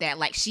 off of that.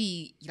 Right.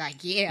 She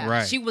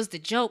was the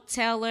joke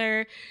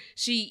teller.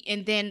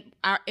 And then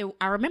I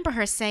remember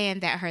her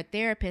saying that her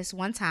therapist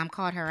one time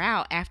called her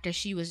out after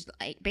she was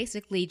like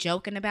basically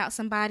joking about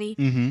somebody.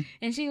 Mm-hmm.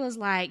 And she was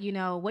like,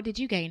 what did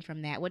you gain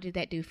from that? What did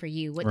that do for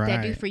you? What did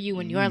that do Right. for you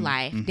in your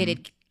life? Mhm. Did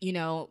it,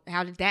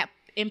 how did that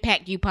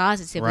impact you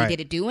positively? Right. Did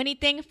it do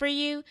anything for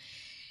you?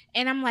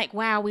 And I'm like,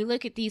 wow, we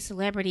look at these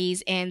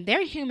celebrities and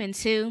they're human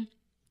too.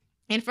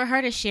 And for her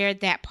to share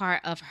that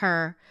part of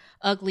her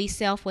ugly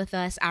self with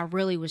us, I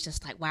really was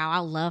just like, wow, I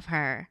love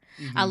her.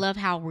 Mm-hmm. I love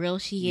how real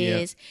she Yeah.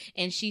 is.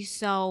 And she's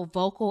so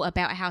vocal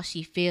about how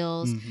she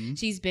feels. Mhm.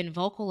 She's been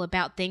vocal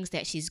about things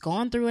that she's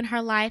gone through in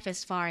her life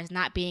as far as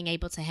not being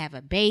able to have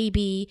a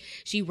baby.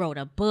 She wrote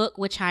a book,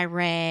 which I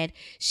read.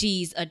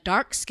 She's a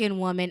dark-skinned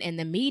woman in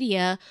the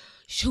media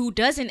who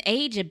doesn't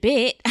age a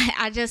bit.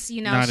 I just,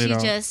 Not at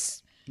all.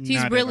 She's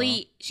Not at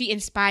really, she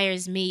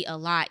inspires me a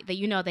lot.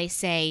 That, they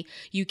say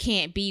you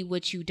can't be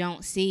what you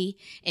don't see.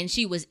 And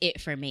she was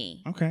it for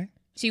me. Okay.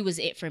 She was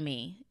it for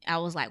me. I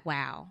was like,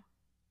 wow,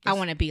 I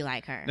want to be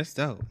like her. That's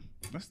dope.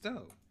 That's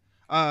dope.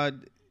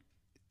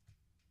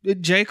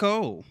 J.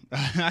 Cole.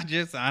 I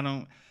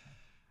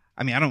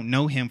don't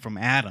know him from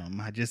Adam.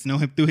 I just know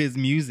him through his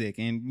music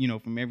and,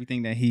 from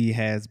everything that he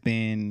has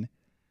been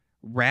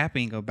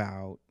rapping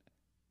about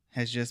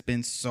has just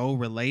been so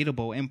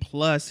relatable. And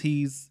plus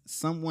he's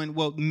someone,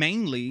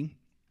 mainly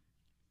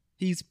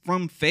he's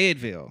from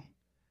Fayetteville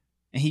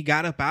and he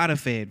got up out of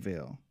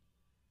Fayetteville.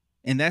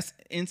 And that's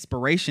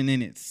inspiration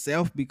in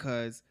itself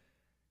because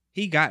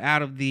he got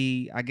out of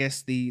the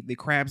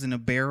crabs in a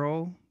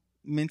barrel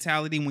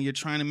mentality. When you're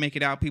trying to make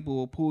it out, people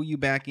will pull you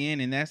back in.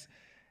 And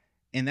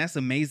that's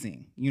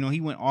amazing. He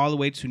went all the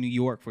way to New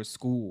York for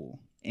school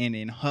and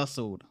then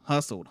hustled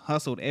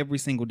every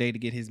single day to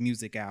get his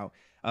music out.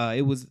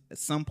 It was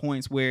some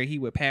points where he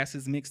would pass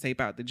his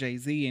mixtape out to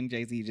Jay-Z and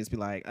Jay-Z would just be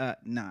like,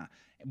 nah.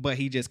 But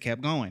he just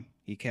kept going.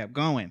 He kept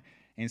going.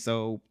 And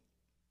so,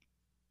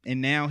 and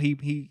now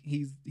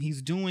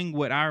he's doing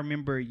what I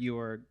remember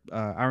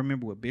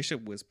what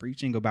Bishop was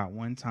preaching about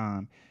one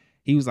time.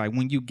 He was like,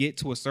 when you get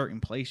to a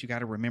certain place, you got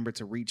to remember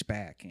to reach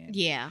back.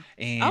 Yeah.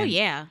 And Oh,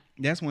 yeah.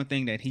 that's one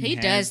thing that He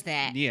does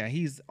that. Yeah,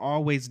 he's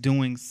always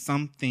doing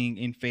something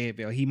in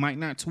Fayetteville. He might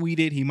not tweet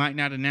it, he might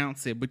not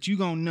announce it, but you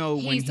gonna know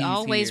when he's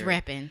always here.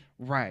 repping.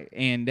 Right,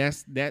 and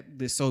that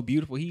is so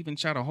beautiful. He even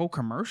shot a whole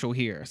commercial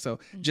here. So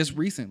just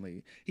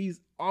recently,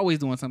 he's always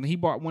doing something. He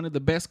brought one of the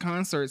best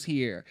concerts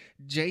here,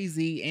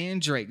 Jay-Z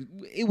and Drake.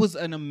 It was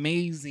an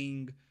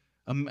amazing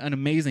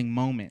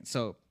moment.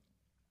 So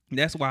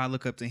that's why I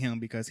look up to him,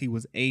 because he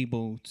was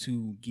able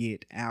to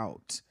get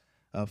out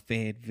of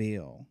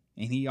Fayetteville.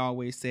 And he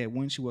always said,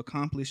 once you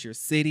accomplish your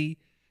city,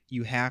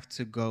 you have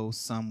to go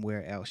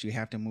somewhere else. You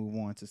have to move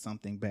on to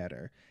something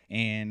better.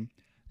 And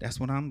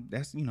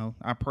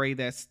I pray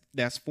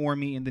that's for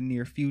me in the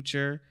near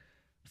future.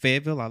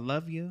 Fayetteville, I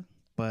love you,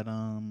 but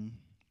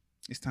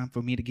it's time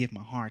for me to give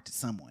my heart to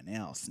someone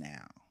else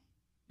now.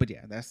 But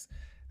yeah, that's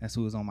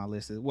who was on my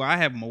list. Well, I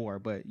have more,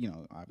 but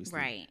obviously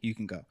Right. You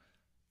can go.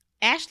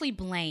 Ashley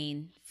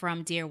Blaine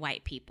from Dear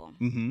White People.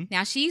 Mm-hmm.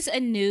 Now, she's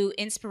a new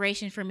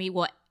inspiration for me.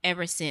 Well,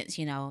 ever since,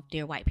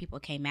 Dear White People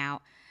came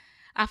out.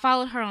 I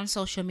followed her on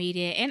social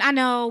media. And I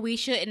know we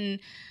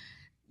shouldn't,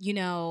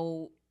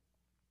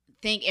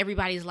 think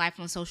everybody's life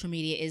on social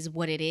media is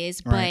what it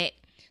is. Right.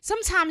 But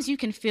sometimes you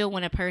can feel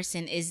when a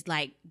person is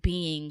like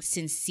being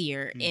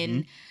sincere. Mm-hmm.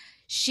 And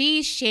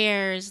she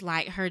shares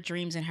like her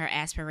dreams and her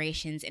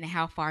aspirations and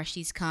how far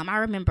she's come. I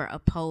remember a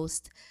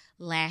post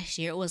last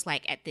year. It was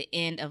like at the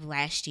end of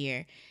last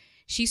year.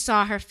 She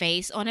saw her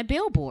face on a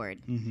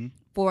billboard Mm-hmm.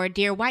 for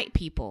Dear White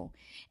People.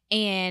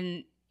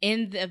 And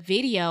in the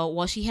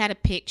video, she had a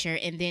picture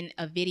and then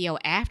a video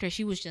after,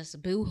 she was just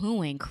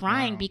boo-hooing,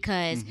 crying Wow.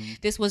 because Mm-hmm.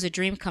 this was a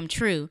dream come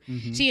true.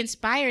 Mm-hmm. She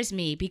inspires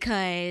me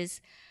because,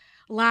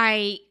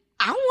 like,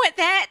 I want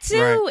that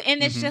too. Right.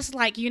 And it's Mhm. just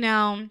like,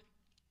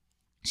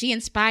 she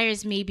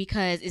inspires me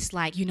because it's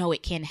like,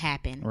 it can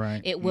happen.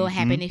 Right. It will Mhm.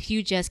 happen if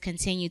you just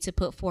continue to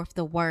put forth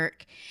the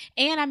work.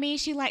 And I mean,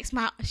 she likes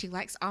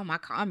all my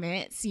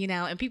comments,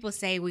 and people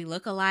say we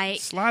look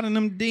alike. Sliding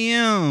them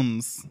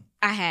DMs.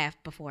 I have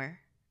before.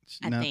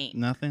 I think.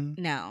 Nothing.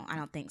 No, I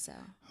don't think so.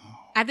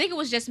 I think it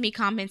was just me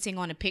commenting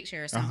on a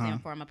picture or something Uh-huh.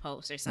 from a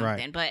post or something.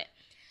 Right. But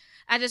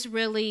I just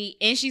really,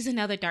 and she's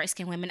another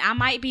dark-skinned woman. I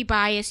might be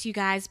biased, you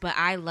guys, but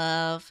I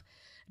love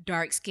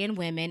dark-skinned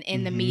women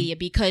in the media,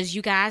 because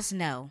you guys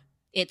know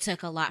it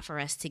took a lot for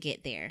us to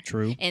get there.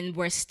 True. And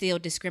we're still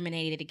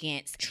discriminated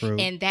against. True.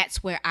 And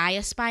that's where I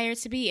aspire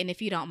to be. And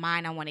if you don't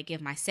mind, I want to give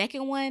my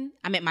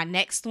my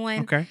next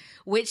one, Okay.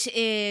 which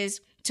is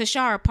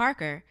Tashara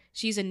Parker.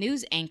 She's a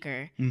news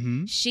anchor.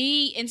 Mm-hmm.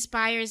 She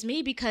inspires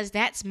me because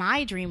that's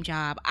my dream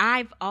job.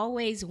 I've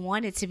always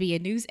wanted to be a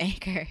news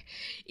anchor.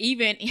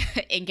 Even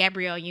in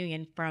Gabrielle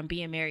Union from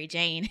Being Mary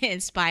Jane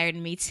inspired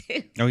me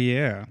too. Oh,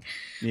 yeah.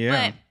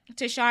 Yeah. But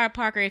Tashara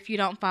Parker, if you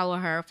don't follow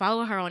her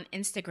on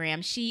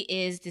Instagram. She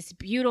is this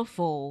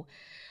beautiful,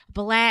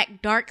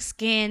 black,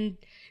 dark-skinned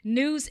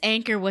news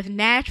anchor with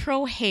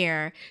natural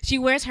hair. She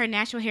wears her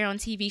natural hair on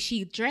TV.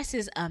 She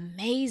dresses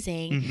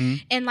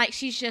amazing. And like,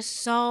 she's just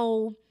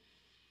so,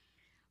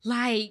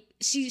 like,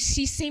 she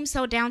seems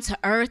so down to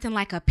earth and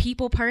like a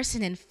people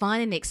person and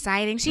fun and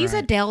exciting. She's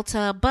a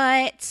Delta,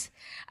 but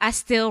I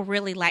still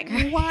really like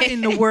her. Why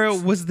in the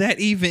world was that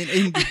even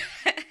in...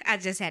 I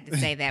just had to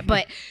say that.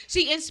 But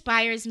she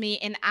inspires me,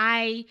 and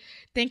I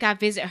think I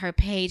visit her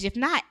page, if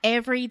not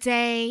every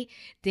day,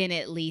 then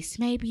at least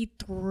maybe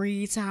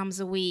 3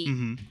 times a week.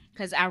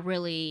 Because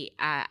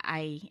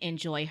I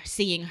enjoy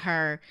seeing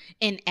her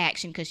in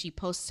action, because she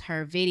posts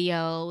her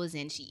videos,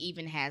 and she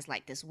even has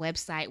like this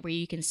website where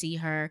you can see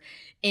her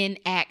in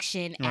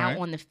action out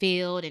on the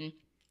field. And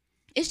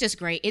it's just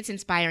great. It's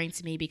inspiring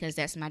to me because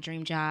that's my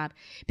dream job.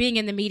 Being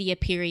in the media,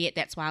 period.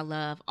 That's why I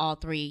love all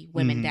 3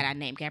 women that I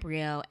named: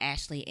 Gabrielle,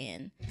 Ashley,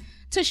 and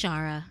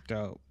Tashara.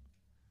 Dope.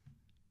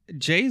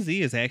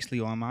 Jay-Z is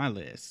actually on my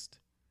list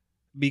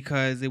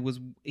because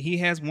he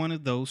has one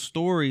of those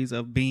stories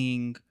of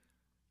being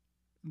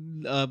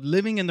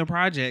living in the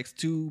projects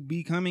to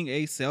becoming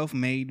a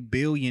self-made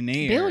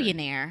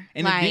billionaire.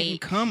 And it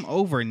didn't come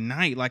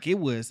overnight. Like, it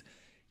was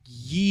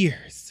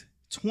years,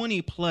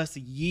 20 plus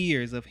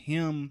years of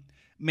him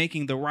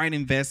making the right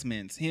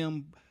investments,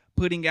 him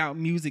putting out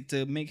music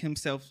to make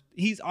himself,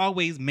 he's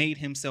always made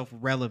himself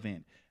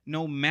relevant.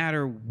 No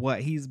matter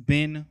what, he's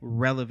been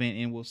relevant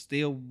and will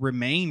still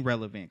remain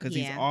relevant because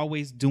he's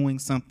always doing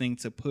something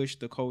to push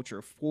the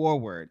culture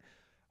forward.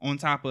 On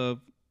top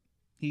of,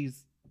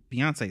 he's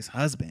Beyonce's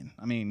husband.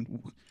 I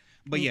mean,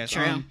 but yes,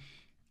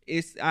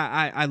 it's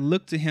I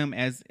look to him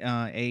as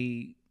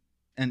an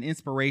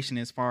inspiration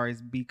as far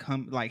as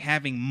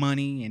having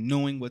money and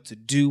knowing what to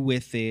do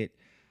with it.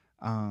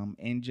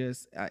 And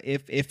just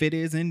if it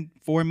isn't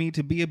for me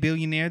to be a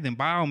billionaire, then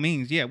by all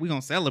means, we're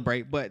gonna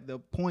celebrate. But the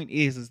point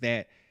is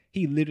that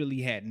he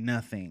literally had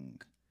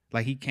nothing.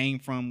 Like, he came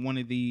from one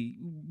of the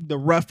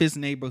roughest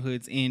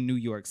neighborhoods in New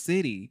York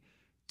City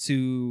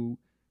to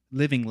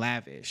living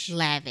lavish.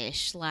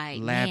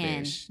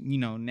 Man. You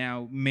know,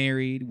 now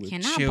married with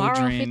children. Can I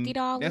borrow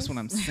 $50? That's what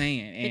I'm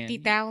saying. And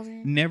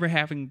 50,000. Never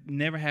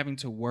having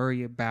to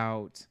worry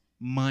about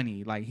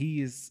money. Like,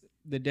 he is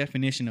the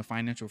definition of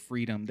financial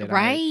freedom that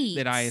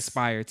I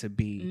aspire to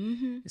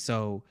be.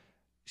 So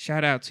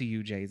shout out to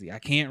you, Jay-Z. I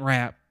can't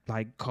rap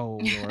like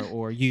Cole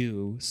or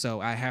you, so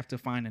I have to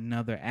find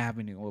another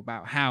avenue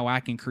about how I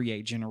can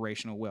create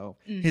generational wealth.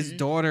 His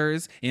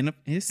daughters and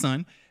his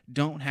son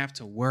don't have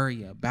to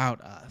worry about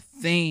a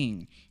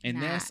thing,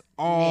 and that's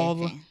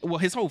all. Well,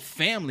 his whole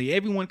family,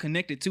 everyone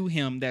connected to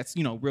him that's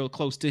real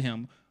close to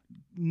him,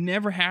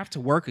 never have to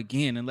work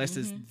again unless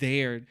it's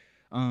their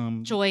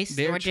choice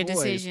or their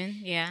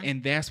decision.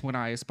 And that's what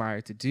I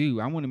aspire to do.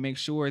 I want to make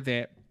sure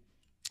that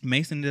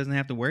Mason doesn't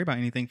have to worry about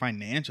anything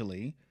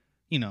financially.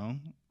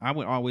 I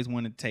would always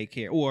want to take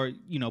care, or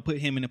put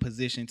him in a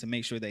position to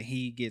make sure that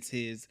he gets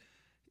his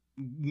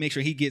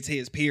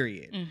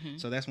period.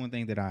 So that's one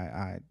thing that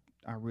I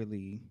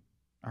really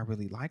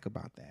like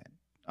about that.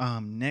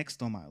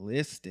 Next on my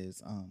list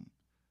is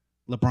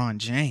LeBron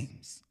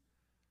James.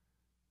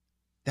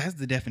 That's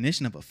the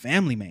definition of a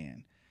family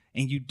man,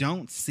 and you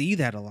don't see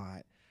that a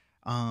lot.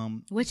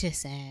 Which is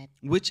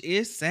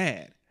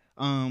sad.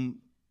 Well,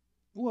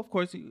 of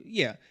course,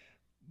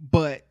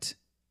 but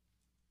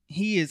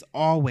he is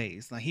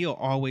always he'll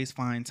always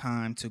find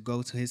time to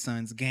go to his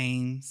son's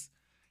games.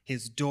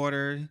 His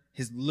daughter,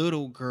 his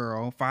little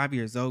girl, 5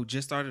 years old,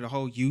 just started a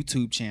whole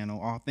YouTube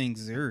channel, All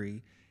Things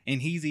Zuri,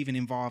 and he's even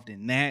involved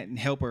in that and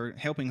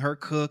helping her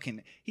cook.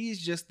 And he's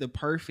just the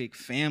perfect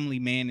family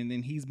man. And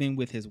then he's been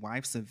with his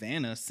wife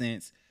Savannah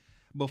since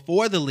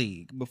before the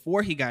league,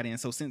 before he got in,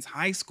 so since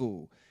high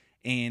school.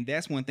 And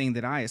that's one thing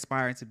that I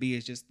aspire to be,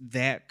 is just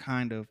that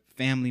kind of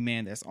family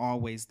man that's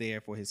always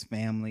there for his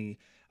family,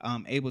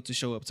 able to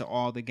show up to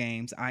all the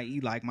games, i.e.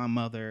 like my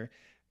mother,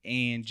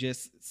 and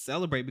just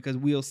celebrate, because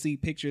we'll see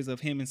pictures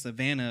of him and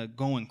Savannah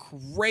going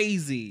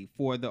crazy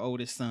for the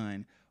oldest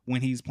son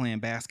when he's playing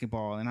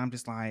basketball. And I'm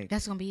just like,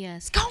 that's going to be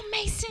us. Go,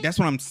 Mason. That's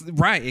what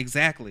right,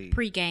 exactly.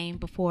 Pre-game,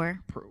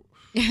 before.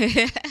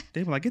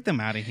 They were like, get them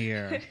out of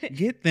here.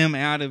 Get them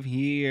out of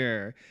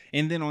here.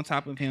 And then on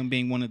top of him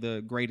being one of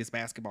the greatest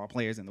basketball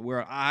players in the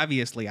world,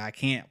 obviously I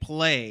can't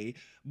play,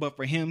 but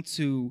for him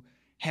to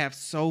have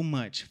so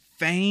much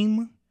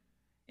fame,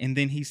 and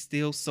then he's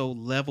still so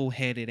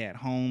level-headed at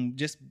home,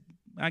 just,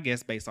 I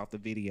guess, based off the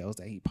videos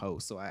that he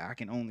posts. So I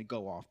can only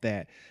go off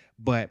that.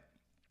 But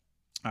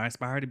I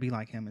aspire to be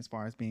like him as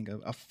far as being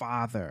a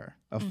father,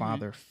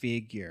 father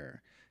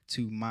figure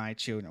to my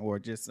children, or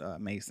just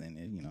Mason,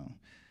 you know,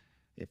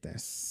 if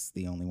that's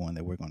the only one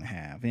that we're going to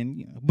have. And,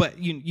 you know, but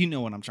you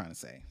know what I'm trying to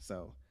say.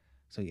 So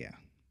yeah.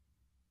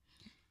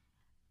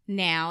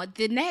 Now,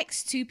 the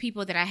next two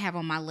people that I have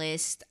on my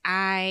list,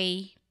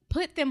 I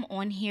put them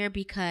on here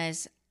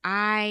because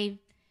I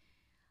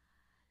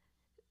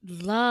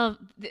love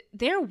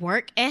their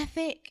work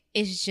ethic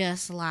is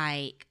just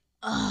like,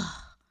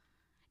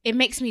 it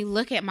makes me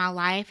look at my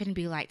life and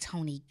be like,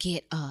 Tony,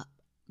 get up,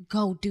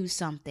 go do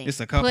something. It's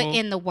a couple? Put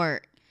in the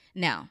work.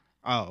 No.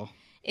 Oh.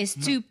 It's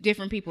two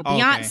different people. Okay.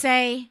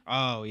 Beyonce.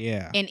 Oh,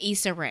 yeah. And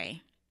Issa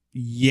Rae.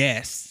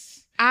 Yes.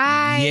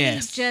 I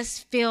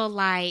just feel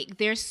like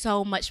there's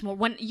so much more.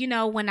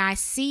 When I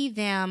see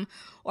them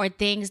or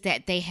things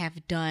that they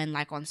have done,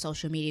 like on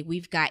social media,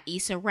 we've got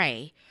Issa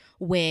Rae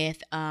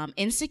with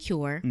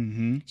Insecure.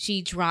 Mm-hmm.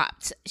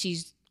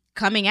 She's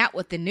coming out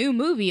with the new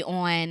movie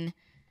on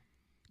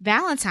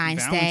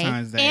Valentine's Day.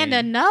 And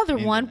another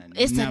one.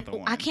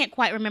 I can't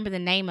quite remember the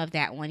name of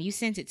that one. You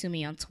sent it to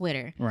me on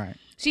Twitter. Right.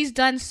 She's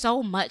done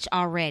so much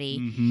already.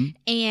 Mm-hmm.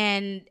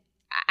 And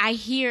I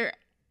hear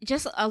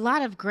just a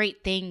lot of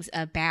great things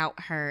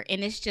about her.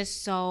 And it's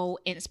just so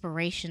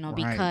inspirational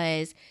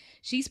because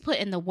she's put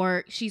in the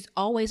work. She's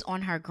always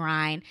on her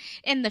grind.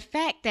 And the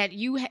fact that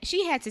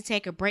she had to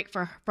take a break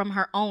from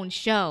her own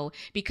show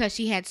because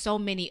she had so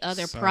many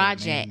other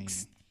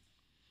projects.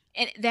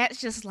 And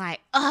that's just like,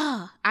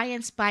 I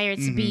inspire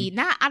to be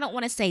I don't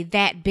want to say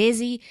that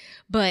busy,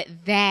 but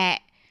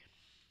that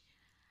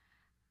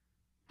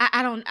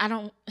I don't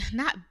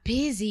not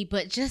busy,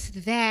 but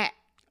just that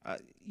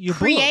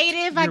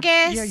creative, I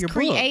guess. Yeah, you're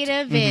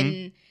creative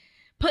and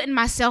putting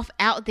myself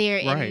out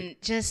there and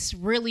just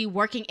really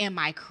working in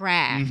my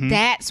craft.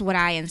 That's what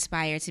I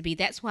inspire to be.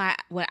 That's what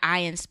I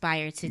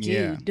inspire to do.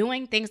 Yeah.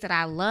 Doing things that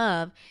I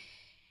love.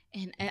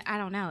 And I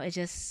don't know, it's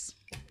just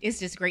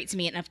great to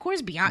me. And of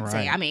course, Beyonce,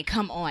 Right. I mean,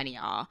 come on,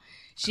 y'all.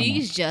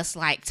 She's just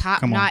like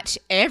top notch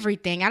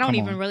everything. I don't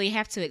even really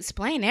have to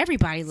explain.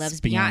 Everybody loves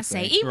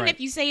Beyonce. Even if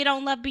you say you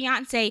don't love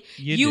Beyonce,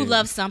 you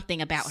love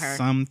something about her.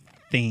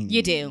 Something.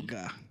 You do.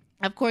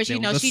 Of course, she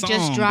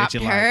just dropped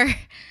her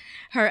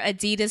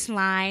Adidas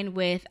line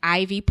with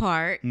Ivy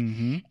Park.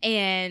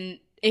 And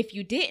if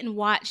you didn't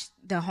watch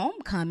the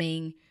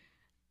Homecoming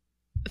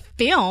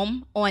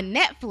film on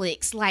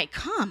Netflix, like,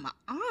 come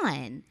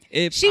on.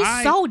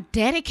 She's so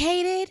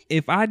dedicated.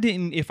 If I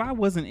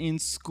wasn't in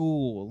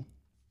school,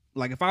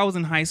 like if I was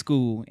in high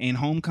school and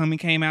Homecoming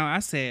came out, I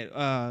said,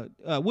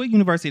 what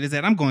university is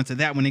that? I'm going to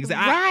that one.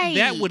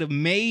 That would have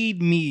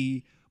made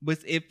me, but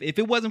if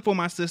it wasn't for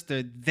my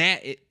sister,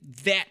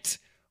 that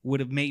would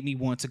have made me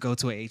want to go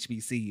to a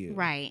HBCU.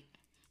 Right.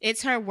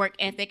 It's her work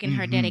ethic and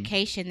her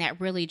dedication that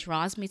really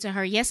draws me to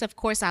her. Yes, of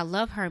course, I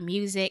love her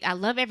music. I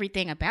love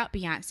everything about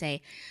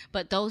Beyonce.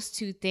 But those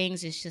two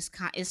things is just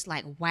it's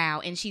like, wow.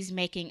 And she's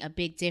making a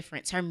big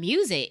difference. Her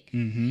music,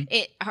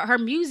 her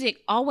music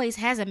always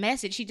has a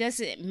message. She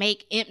doesn't have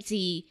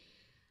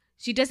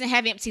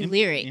empty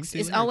lyrics.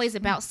 It's always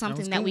about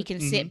something that we can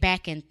sit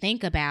back and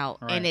think about.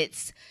 And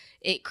it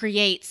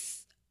creates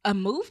a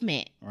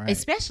movement,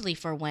 especially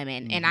for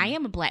women. And I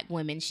am a black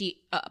woman.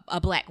 A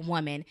black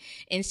woman,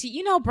 and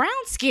she, brown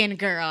skinned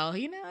girl.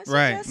 She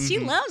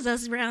loves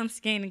us brown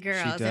skinned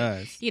girls. She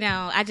does. And,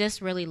 I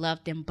just really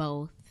love them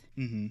both.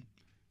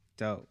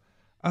 Dope.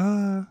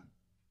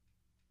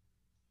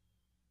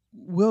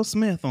 Will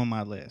Smith on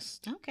my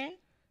list. Okay.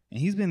 And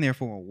he's been there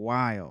for a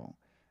while.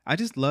 I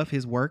just love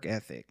his work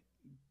ethic,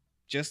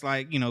 just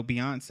like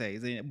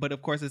Beyonce's. But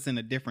of course, it's in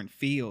a different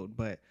field.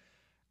 But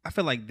I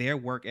feel like their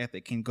work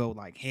ethic can go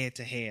like head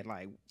to head,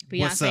 like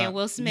Beyonce and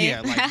Will Smith.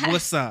 Yeah, like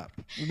what's up?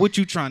 What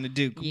you trying to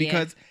do?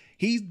 Because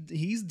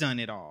he's done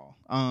it all.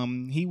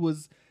 He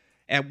was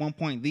at one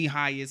point the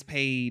highest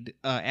paid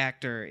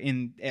actor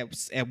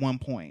at one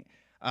point.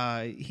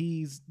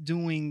 He's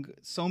doing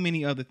so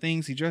many other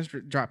things. He just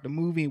dropped a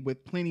movie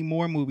with plenty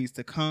more movies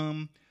to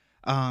come.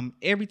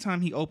 Every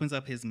time he opens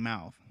up his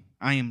mouth,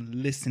 I am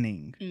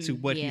listening to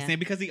what he's saying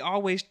because he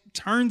always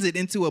turns it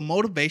into a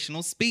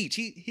motivational speech.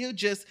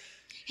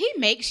 He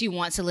makes you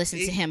want to listen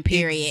to him,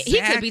 period.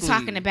 Exactly. He could be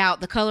talking about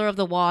the color of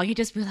the wall. You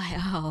just be like,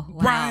 oh,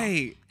 wow.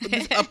 Right.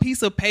 A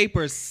piece of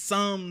paper,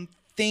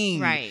 something.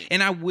 Right.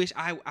 And I wish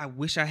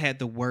I had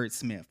the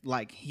wordsmith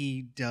like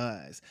he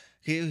does.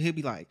 He'll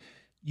be like,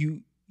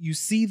 you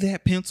see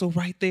that pencil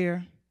right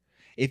there?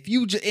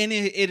 It'll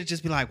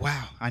just be like,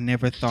 wow, I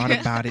never thought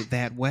about it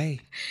that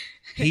way.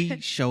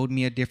 He showed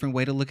me a different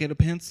way to look at a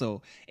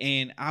pencil.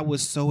 And I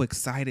was so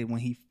excited when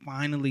he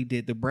finally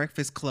did The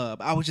Breakfast Club.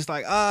 I was just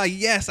like,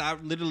 yes. I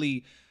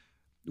literally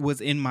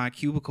was in my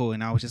cubicle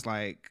and I was just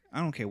like, I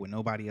don't care what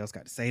nobody else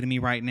got to say to me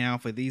right now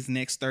for these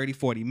next 30,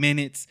 40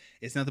 minutes.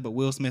 It's nothing but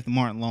Will Smith and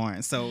Martin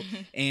Lawrence. So,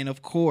 and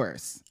of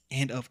course,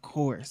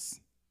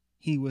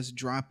 he was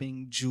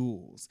dropping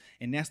jewels.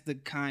 And that's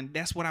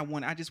what I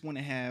want. I just want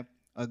to have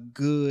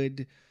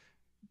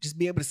just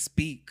be able to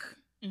speak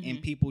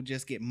and people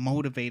just get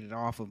motivated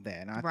off of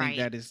that. And I Right. think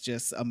that is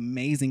just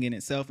amazing in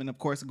itself. And of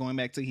course, going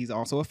back to, he's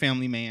also a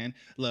family man,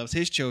 loves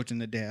his children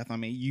to death. I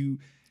mean,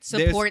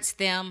 Supports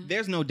them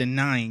there's no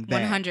denying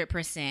that.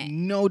 100%.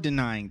 No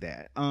denying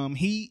that.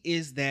 He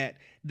is that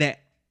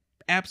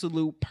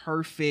absolute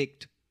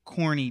perfect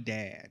corny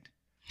dad.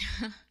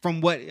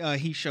 From what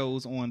he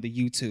shows on the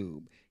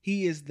YouTube,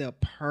 he is the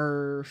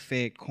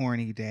perfect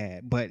corny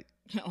dad. But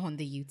On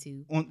the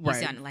YouTube. On- You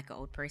right. sounded like an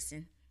old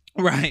person.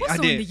 right, What's I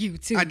on did. the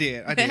YouTube?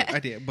 I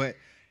did. But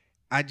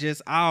I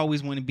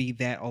always want to be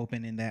that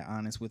open and that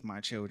honest with my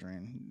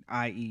children,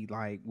 i.e.,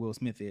 like Will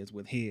Smith is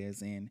with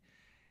his. And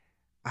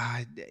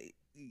I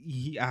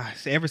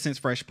ever since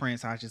Fresh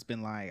Prince, I've just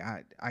been like,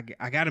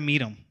 I got to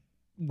meet him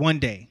one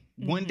day.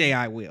 One day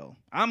I will.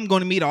 I'm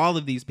going to meet all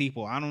of these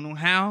people. I don't know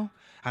how.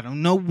 I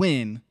don't know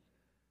when.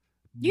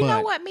 You know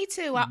but- what? Me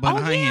too. but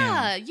I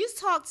yeah. am. You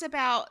talked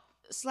about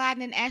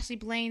sliding in Ashley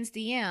Blaine's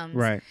DMs.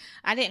 Right.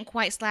 I didn't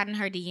quite slide in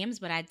her DMs,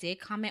 but I did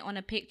comment on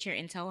a picture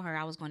and told her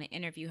I was going to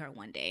interview her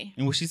one day.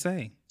 And what'd she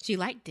say? She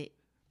liked it.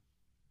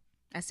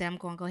 I said I'm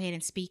going to go ahead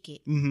and speak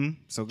it. Mm-hmm.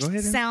 So go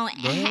ahead. So,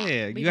 Go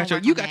ahead. we You got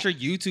gonna your work on that.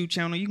 YouTube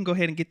channel. You can go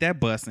ahead and get that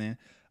busting.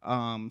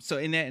 So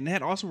and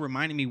that also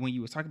reminded me when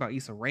you was talking about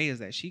Issa Rae is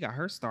that she got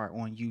her start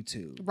on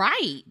YouTube.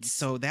 Right.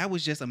 So that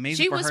was just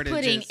amazing She for was her to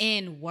putting just,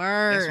 in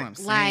work. That's what I'm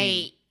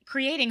saying. Like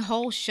creating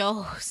whole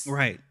shows.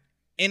 right.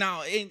 And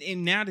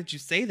now that you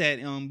say that,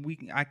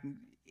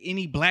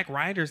 any black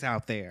writers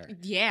out there,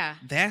 Yeah.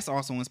 that's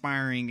also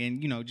inspiring.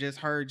 And just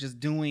her just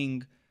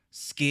doing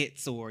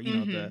skits or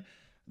the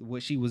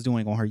what she was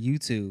doing on her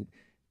YouTube.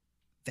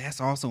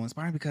 That's also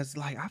inspiring because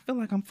I feel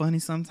like I'm funny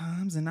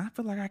sometimes, and I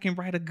feel like I can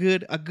write a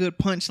good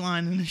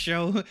punchline in the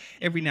show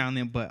every now and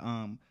then. But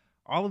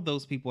all of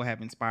those people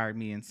have inspired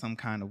me in some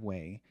kind of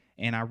way,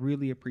 and I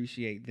really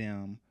appreciate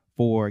them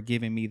for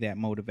giving me that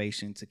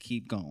motivation to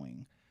keep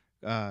going.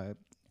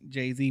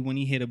 Jay-Z, when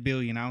he hit 1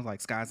 billion, I was like,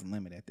 sky's the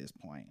limit at this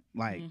point.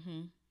 Like,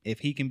 if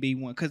he can be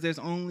one, because there's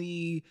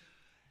only,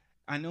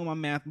 I know my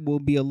math will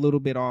be a little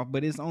bit off,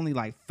 but it's only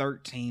like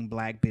 13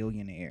 black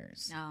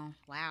billionaires. Oh,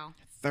 wow.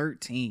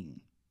 13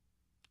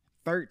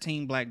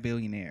 black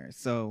billionaires.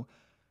 So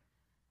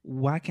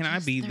why can I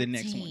Just be the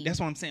next one? 13. That's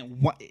what I'm saying.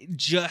 What?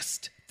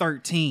 Just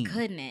 13.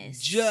 Goodness.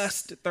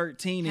 Just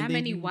 13. How and then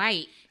many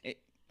white?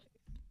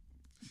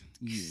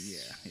 Yeah.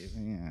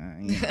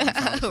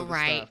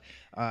 Right.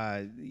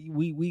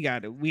 We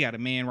got a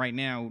man right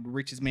now, the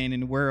richest man in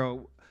the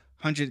world,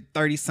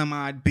 130 some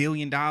odd $1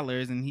 billion,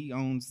 and he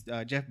owns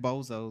Jeff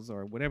Bezos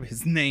or whatever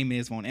his name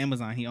is on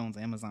Amazon. He owns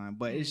Amazon,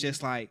 but it's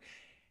just like,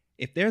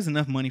 if there's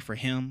enough money for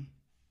him,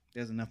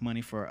 there's enough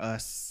money for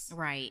us.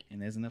 Right.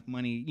 And there's enough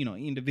money,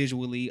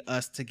 individually,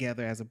 us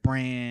together as a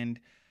brand.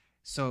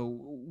 So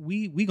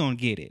we gonna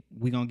get it.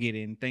 We gonna get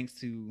it. And thanks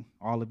to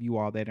all of you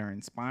all that are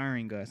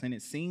inspiring us. And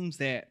it seems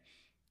that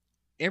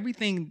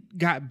everything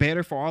got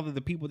better for all of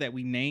the people that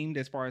we named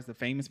as far as the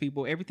famous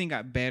people. Everything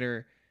got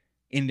better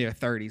in their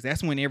 30s.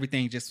 That's when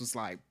everything just was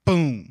like,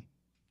 boom,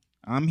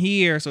 I'm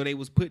here. So they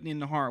was putting in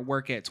the hard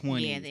work at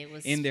 20. Yeah, they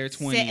was in their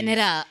 20s. setting it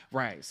up.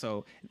 Right.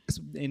 So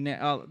in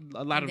that, a lot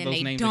And of then those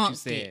they names that you dunked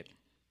said it.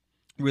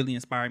 really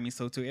inspired me.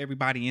 So to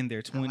everybody in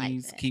their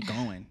 20s, that. keep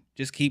going.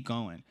 Just keep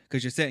going,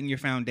 because you're setting your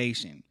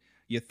foundation.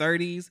 Your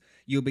 30s,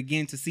 you'll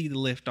begin to see the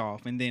lift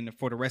off. And then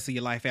for the rest of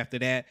your life after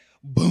that,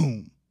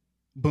 boom.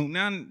 Boom.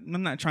 Now,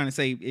 I'm not trying to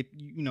say if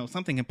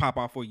something can pop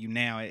off for you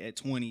now at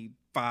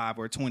 25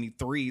 or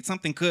 23.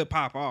 Something could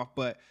pop off,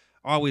 but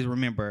always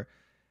remember,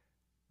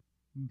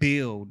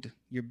 build.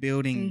 You're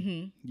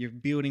building. You're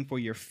building for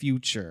your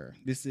future.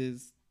 This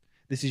is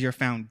your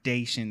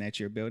foundation that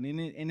you're building,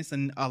 and it's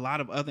a lot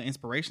of other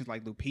inspirations.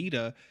 Like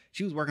Lupita,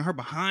 she was working her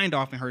behind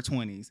off in her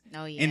 20s.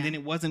 Oh, yeah. And then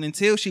it wasn't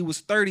until she was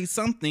 30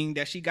 something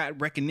that she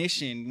got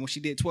recognition when she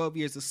did 12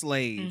 Years a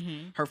Slave,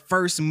 her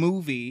first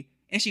movie.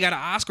 And she got an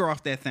Oscar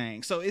off that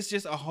thing. So it's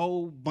just a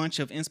whole bunch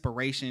of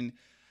inspiration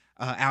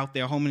out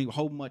there.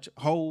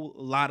 Whole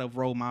lot of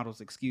role models,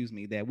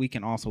 that we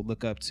can also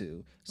look up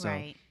to. So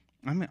Right.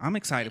 I'm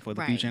excited for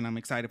the Right. future, and I'm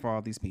excited for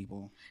all these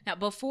people. Now,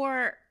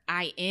 before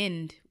I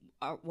end,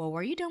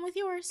 were you done with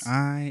yours?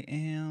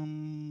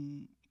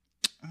 I'm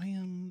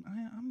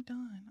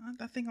done.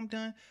 I think I'm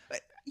done.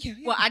 Yeah.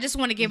 Well, I just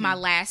want to give my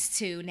last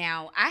two.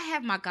 Now, I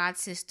have my god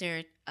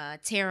sister,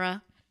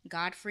 Tara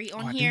Godfrey,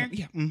 on here.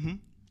 Yeah. Mm-hmm.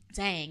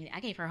 Dang, I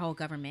gave her whole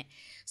government.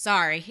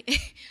 Sorry.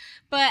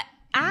 But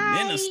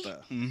Minister.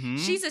 Mm-hmm.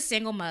 She's a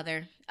single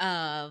mother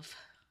of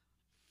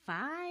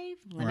 5.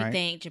 Let me Right.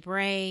 think.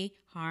 Jabray,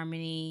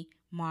 Harmony,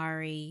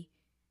 Mari,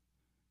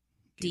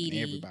 Giving Dee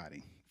Dee.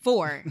 everybody.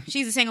 4.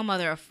 She's a single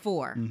mother of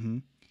 4. Mm-hmm.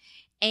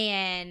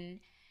 And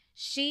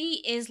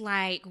she is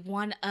like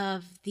one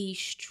of the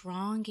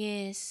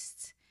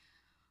strongest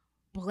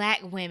black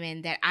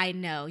women that I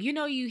know.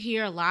 You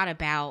hear a lot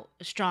about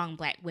strong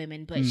black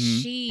women, but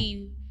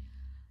she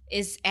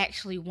is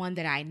actually one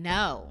that I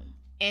know.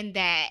 And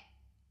that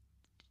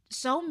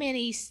so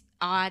many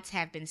odds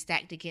have been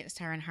stacked against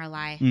her in her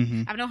life.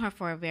 Mm-hmm. I've known her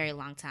for a very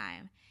long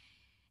time.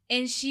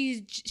 And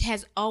she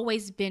has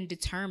always been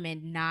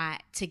determined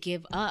not to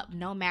give up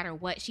no matter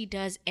what. She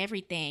does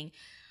everything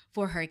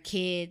for her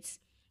kids.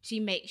 She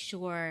makes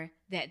sure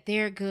that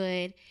they're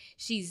good.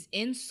 She's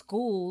in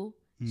school.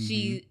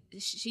 She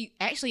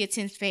actually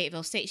attends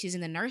Fayetteville State. She's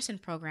in the nursing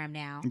program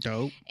now.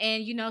 Dope.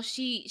 And, you know,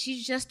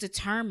 she's just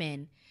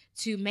determined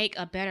to make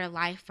a better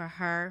life for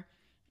her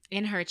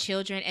and her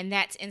children. And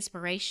that's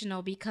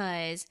inspirational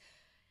because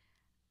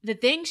the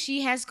things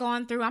she has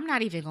gone through, I'm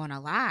not even going to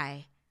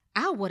lie.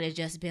 I would have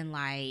just been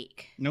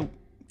like, nope,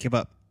 give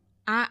up.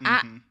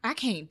 I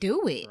can't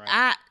do it.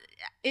 Right.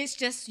 It's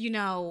just, you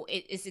know,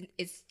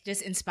 it's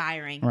just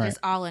inspiring. Right. Just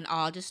all in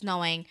all, just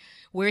knowing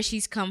where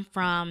she's come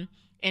from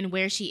and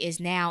where she is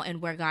now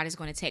and where God is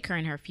going to take her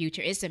in her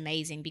future. It's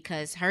amazing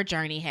because her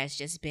journey has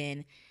just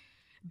been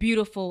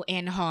beautiful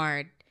and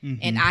hard.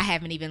 And I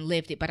haven't even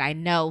lived it, but I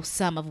know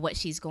some of what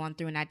she's going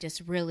through. And I just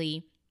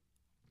really,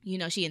 you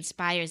know, she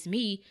inspires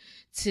me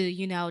to,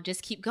 you know,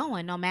 just keep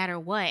going no matter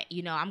what.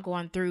 You know, I'm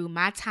going through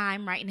my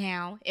time right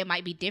now. It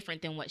might be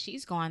different than what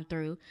she's gone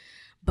through,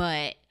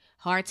 but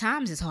hard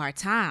times is hard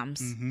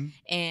times.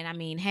 And I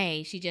mean,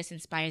 hey, she just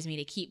inspires me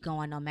to keep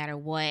going no matter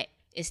what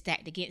is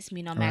stacked against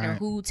me, no matter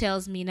who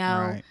tells me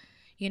no,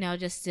 you know,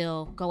 just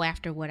still go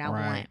after what I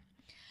want.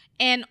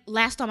 And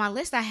last on my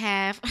list, I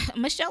have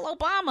Michelle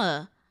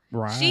Obama.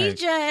 Right. She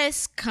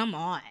just, come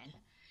on.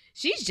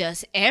 She's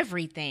just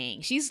everything.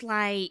 She's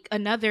like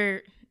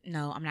another,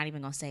 no, I'm not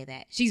even going to say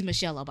that. She's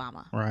Michelle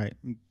Obama. Right.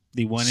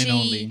 The one and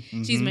only.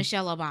 She's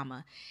Michelle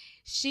Obama.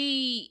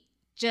 She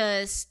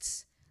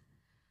just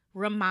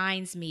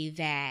reminds me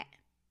that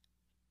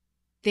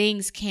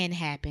things can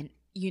happen.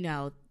 You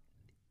know,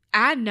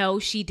 I know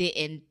she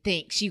didn't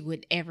think she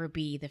would ever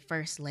be the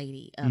first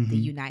lady of the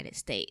United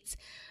States,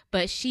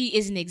 but she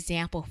is an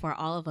example for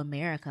all of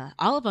America.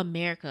 All of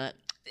America.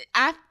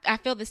 I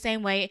feel the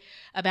same way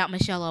about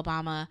Michelle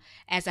Obama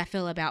as I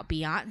feel about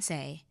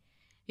Beyonce,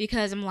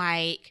 because I'm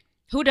like,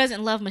 who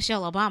doesn't love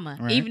Michelle Obama?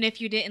 Right. Even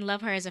if you didn't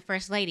love her as a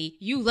first lady,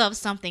 you love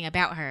something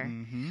about her.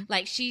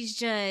 Like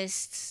she's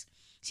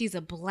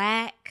a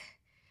black,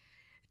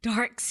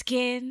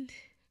 dark-skinned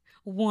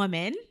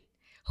woman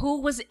who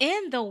was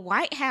in the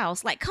White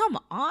House. Like, come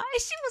on,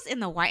 she was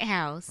in the White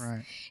House,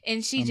 Right.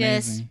 and she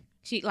Amazing.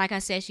 like I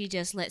said, she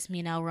just lets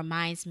me know,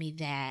 reminds me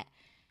that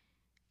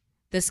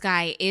the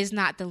sky is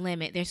not the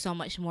limit. There's so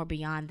much more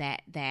beyond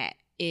that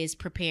is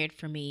prepared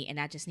for me, and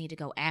I just need to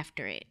go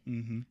after it.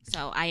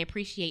 So I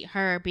appreciate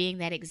her being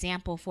that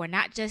example for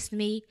not just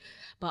me,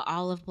 but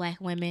all of Black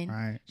women.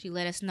 Right. She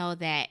let us know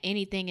that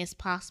anything is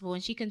possible,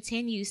 and she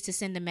continues to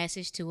send a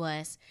message to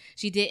us.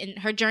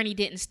 Her journey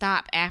didn't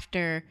stop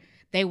after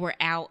they were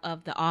out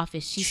of the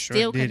office. She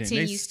still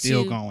continues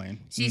going.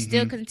 She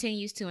still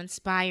continues to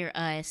inspire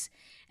us,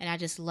 and I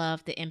just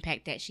love the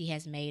impact that she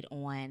has made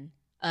on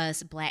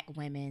us Black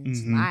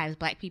women's lives,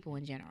 Black people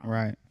in general.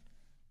 Right.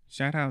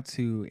 Shout out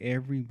to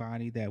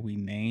everybody that we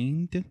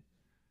named.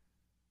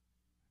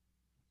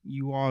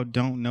 You all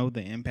don't know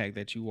the impact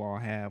that you all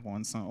have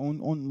on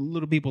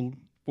little people,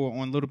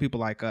 on little people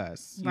like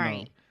us. You Right.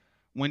 know,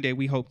 one day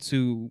we hope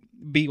to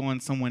be on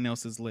someone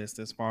else's list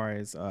as far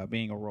as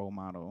being a role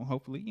model.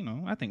 Hopefully, you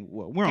know, I think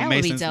we're on That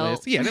would be Mason's dope.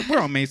 list. Yeah, we're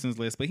on Mason's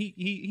list, but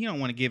he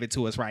don't want to give it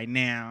to us right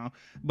now.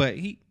 But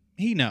he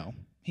know.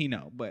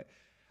 But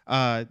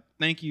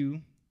thank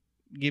you.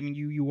 Giving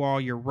you all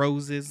your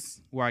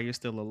roses while you're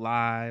still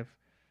alive.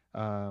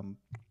 No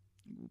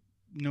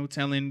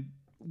telling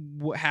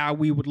how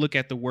we would look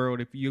at the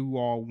world if you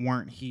all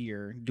weren't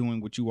here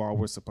doing what you all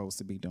were supposed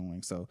to be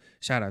doing. So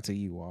shout out to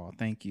you all.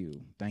 Thank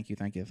you.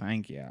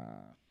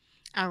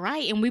 All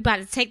right, and we about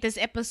to take this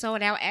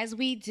episode out as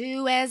we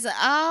do as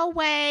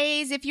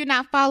always. If you're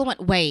not following,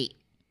 wait,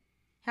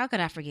 how could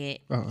I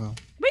forget?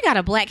 We got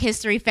a Black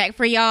History fact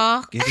for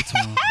y'all. Give it to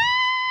him.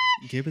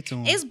 Give it to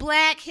him. It's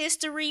Black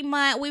History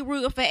Month. We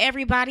rooting for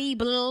everybody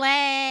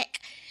Black.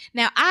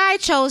 Now, I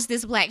chose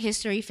this Black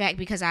History fact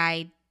because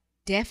I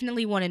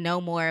definitely want to know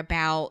more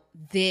about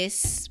the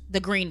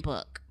Green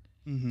Book.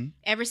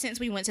 Ever since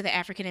we went to the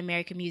African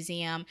American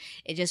Museum,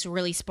 it just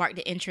really sparked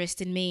the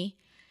interest in me.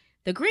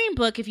 The Green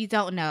Book, if you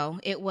don't know,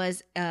 it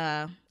was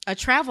a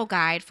travel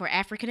guide for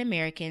African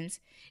Americans.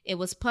 It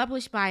was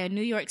published by a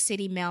New York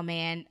City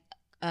mailman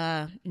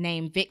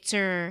named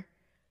Victor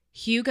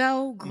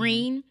Hugo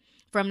Green.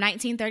 From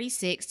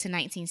 1936 to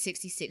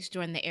 1966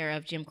 during the era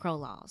of Jim Crow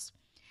laws.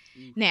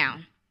 Now,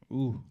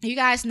 you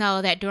guys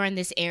know that during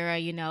this era,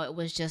 you know, it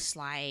was just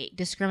like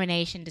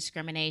discrimination.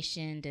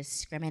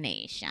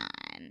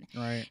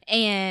 Right.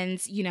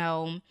 And, you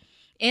know,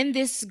 in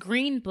this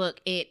Green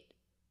Book, it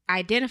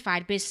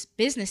identified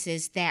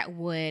businesses that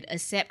would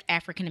accept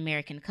African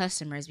American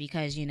customers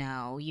because, you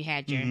know, you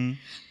had your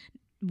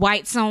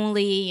whites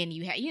only, and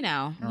you had, you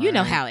know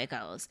how it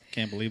goes.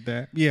 Can't believe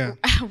that. Yeah.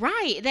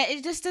 Right. That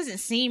it just doesn't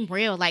seem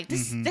real. Like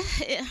this,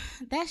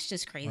 that's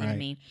just crazy to Right.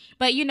 me.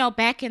 But you know,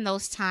 back in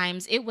those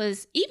times, it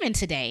was, even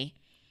today,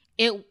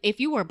 if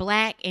you were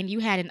Black and you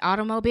had an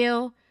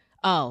automobile,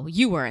 oh,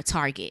 you were a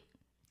target.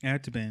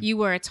 Had to be. You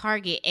were a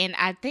target. And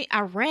I think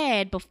I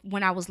read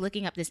when I was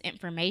looking up this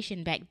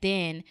information back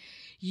then,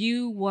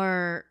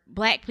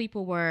 black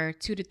people were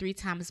 2 to 3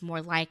 times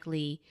more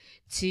likely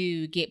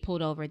to get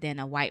pulled over than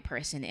a white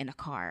person in a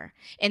car.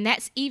 And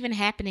that's even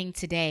happening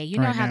today. You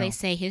know Right how now. they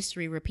say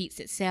history repeats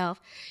itself?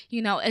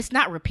 You know, it's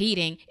not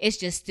repeating. It's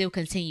just still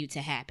continued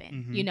to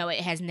happen. Mhm. You know, it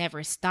has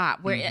never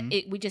stopped.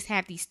 We just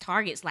have these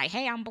targets like,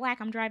 hey, I'm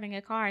black, I'm driving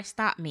a car,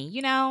 stop me,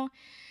 you know?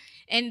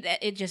 And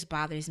it just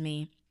bothers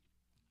me.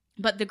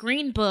 But the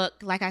Green Book,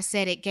 like I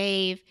said, it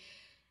gave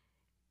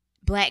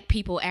black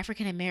people,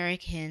 African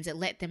Americans, it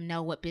let them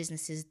know what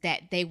businesses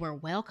that they were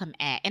welcome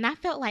at. And I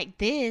felt like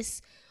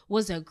this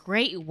was a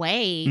great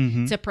way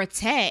Mhm. to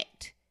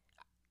protect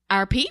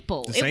our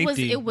people. The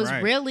safety, It was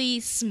right. really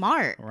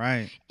smart.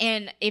 Right.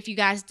 And if you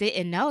guys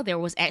didn't know, there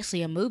was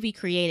actually a movie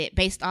created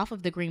based off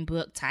of the Green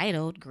Book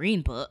titled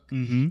Green Book.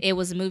 Mm-hmm. It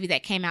was a movie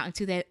that came out in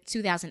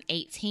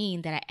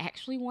 2018 that I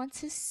actually want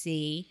to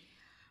see.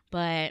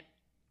 But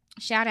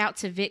shout out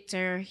to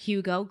Victor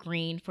Hugo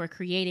Green for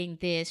creating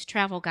this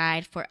travel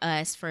guide for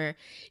us, for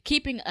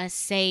keeping us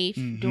safe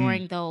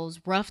during those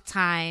rough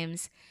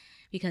times.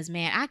 Because,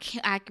 man,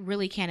 I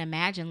really can't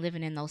imagine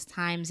living in those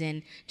times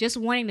and just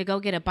wanting to go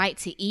get a bite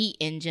to eat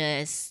and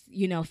just,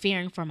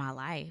 fearing for my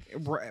life.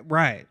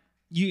 Right.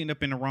 You end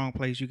up in the wrong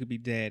place, you could be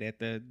dead at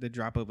the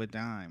drop of a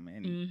dime.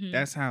 And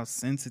that's how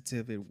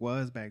sensitive it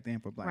was back then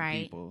for black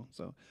people.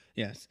 So,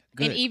 yes.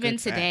 Good, and even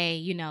good fact.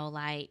 today,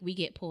 like we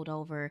get pulled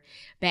over.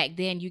 Back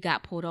then, you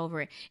got pulled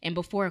over. And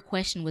before a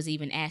question was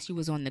even asked, you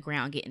was on the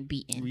ground getting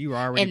beaten. You were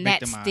already And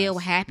that's victimized. still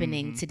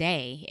happening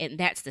today. And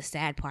that's the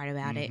sad part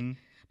about it. Mm-hmm.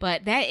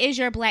 But that is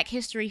your Black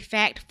History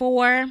fact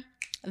for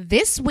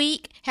this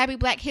week. Happy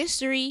Black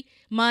History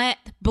Month,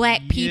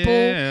 Black people.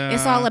 Yeah.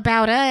 It's all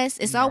about us.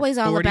 It's always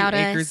all about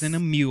 40 us. acres and a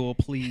mule,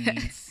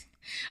 please.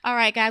 All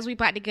right, guys, we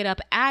about to get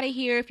up out of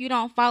here. If you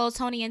don't follow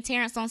Tony and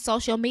Terrence on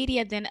social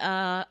media, then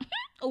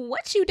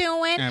what you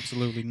doing?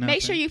 Absolutely nothing.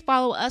 Make sure you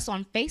follow us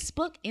on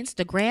Facebook,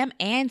 Instagram,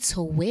 and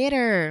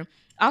Twitter.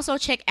 Also,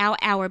 check out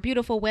our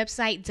beautiful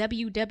website,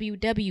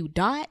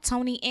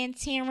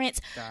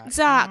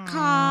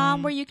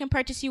 www.tonyandterrence.com, where you can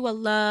purchase you a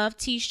love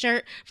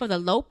t-shirt for the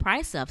low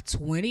price of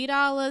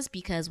 $20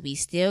 because we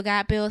still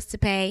got bills to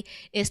pay.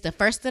 It's the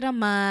 1st of the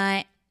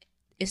month.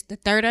 It's the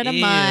 3rd of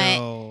the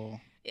month.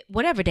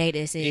 Whatever day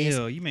this is.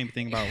 Ew, you made me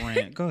think about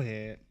rent. Go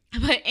ahead.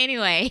 But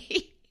anyway,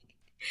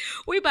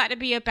 we about to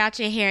be about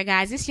your hair,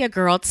 guys. It's your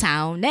girl,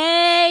 Tony.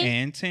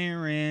 And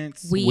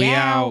Terrence. We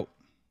out.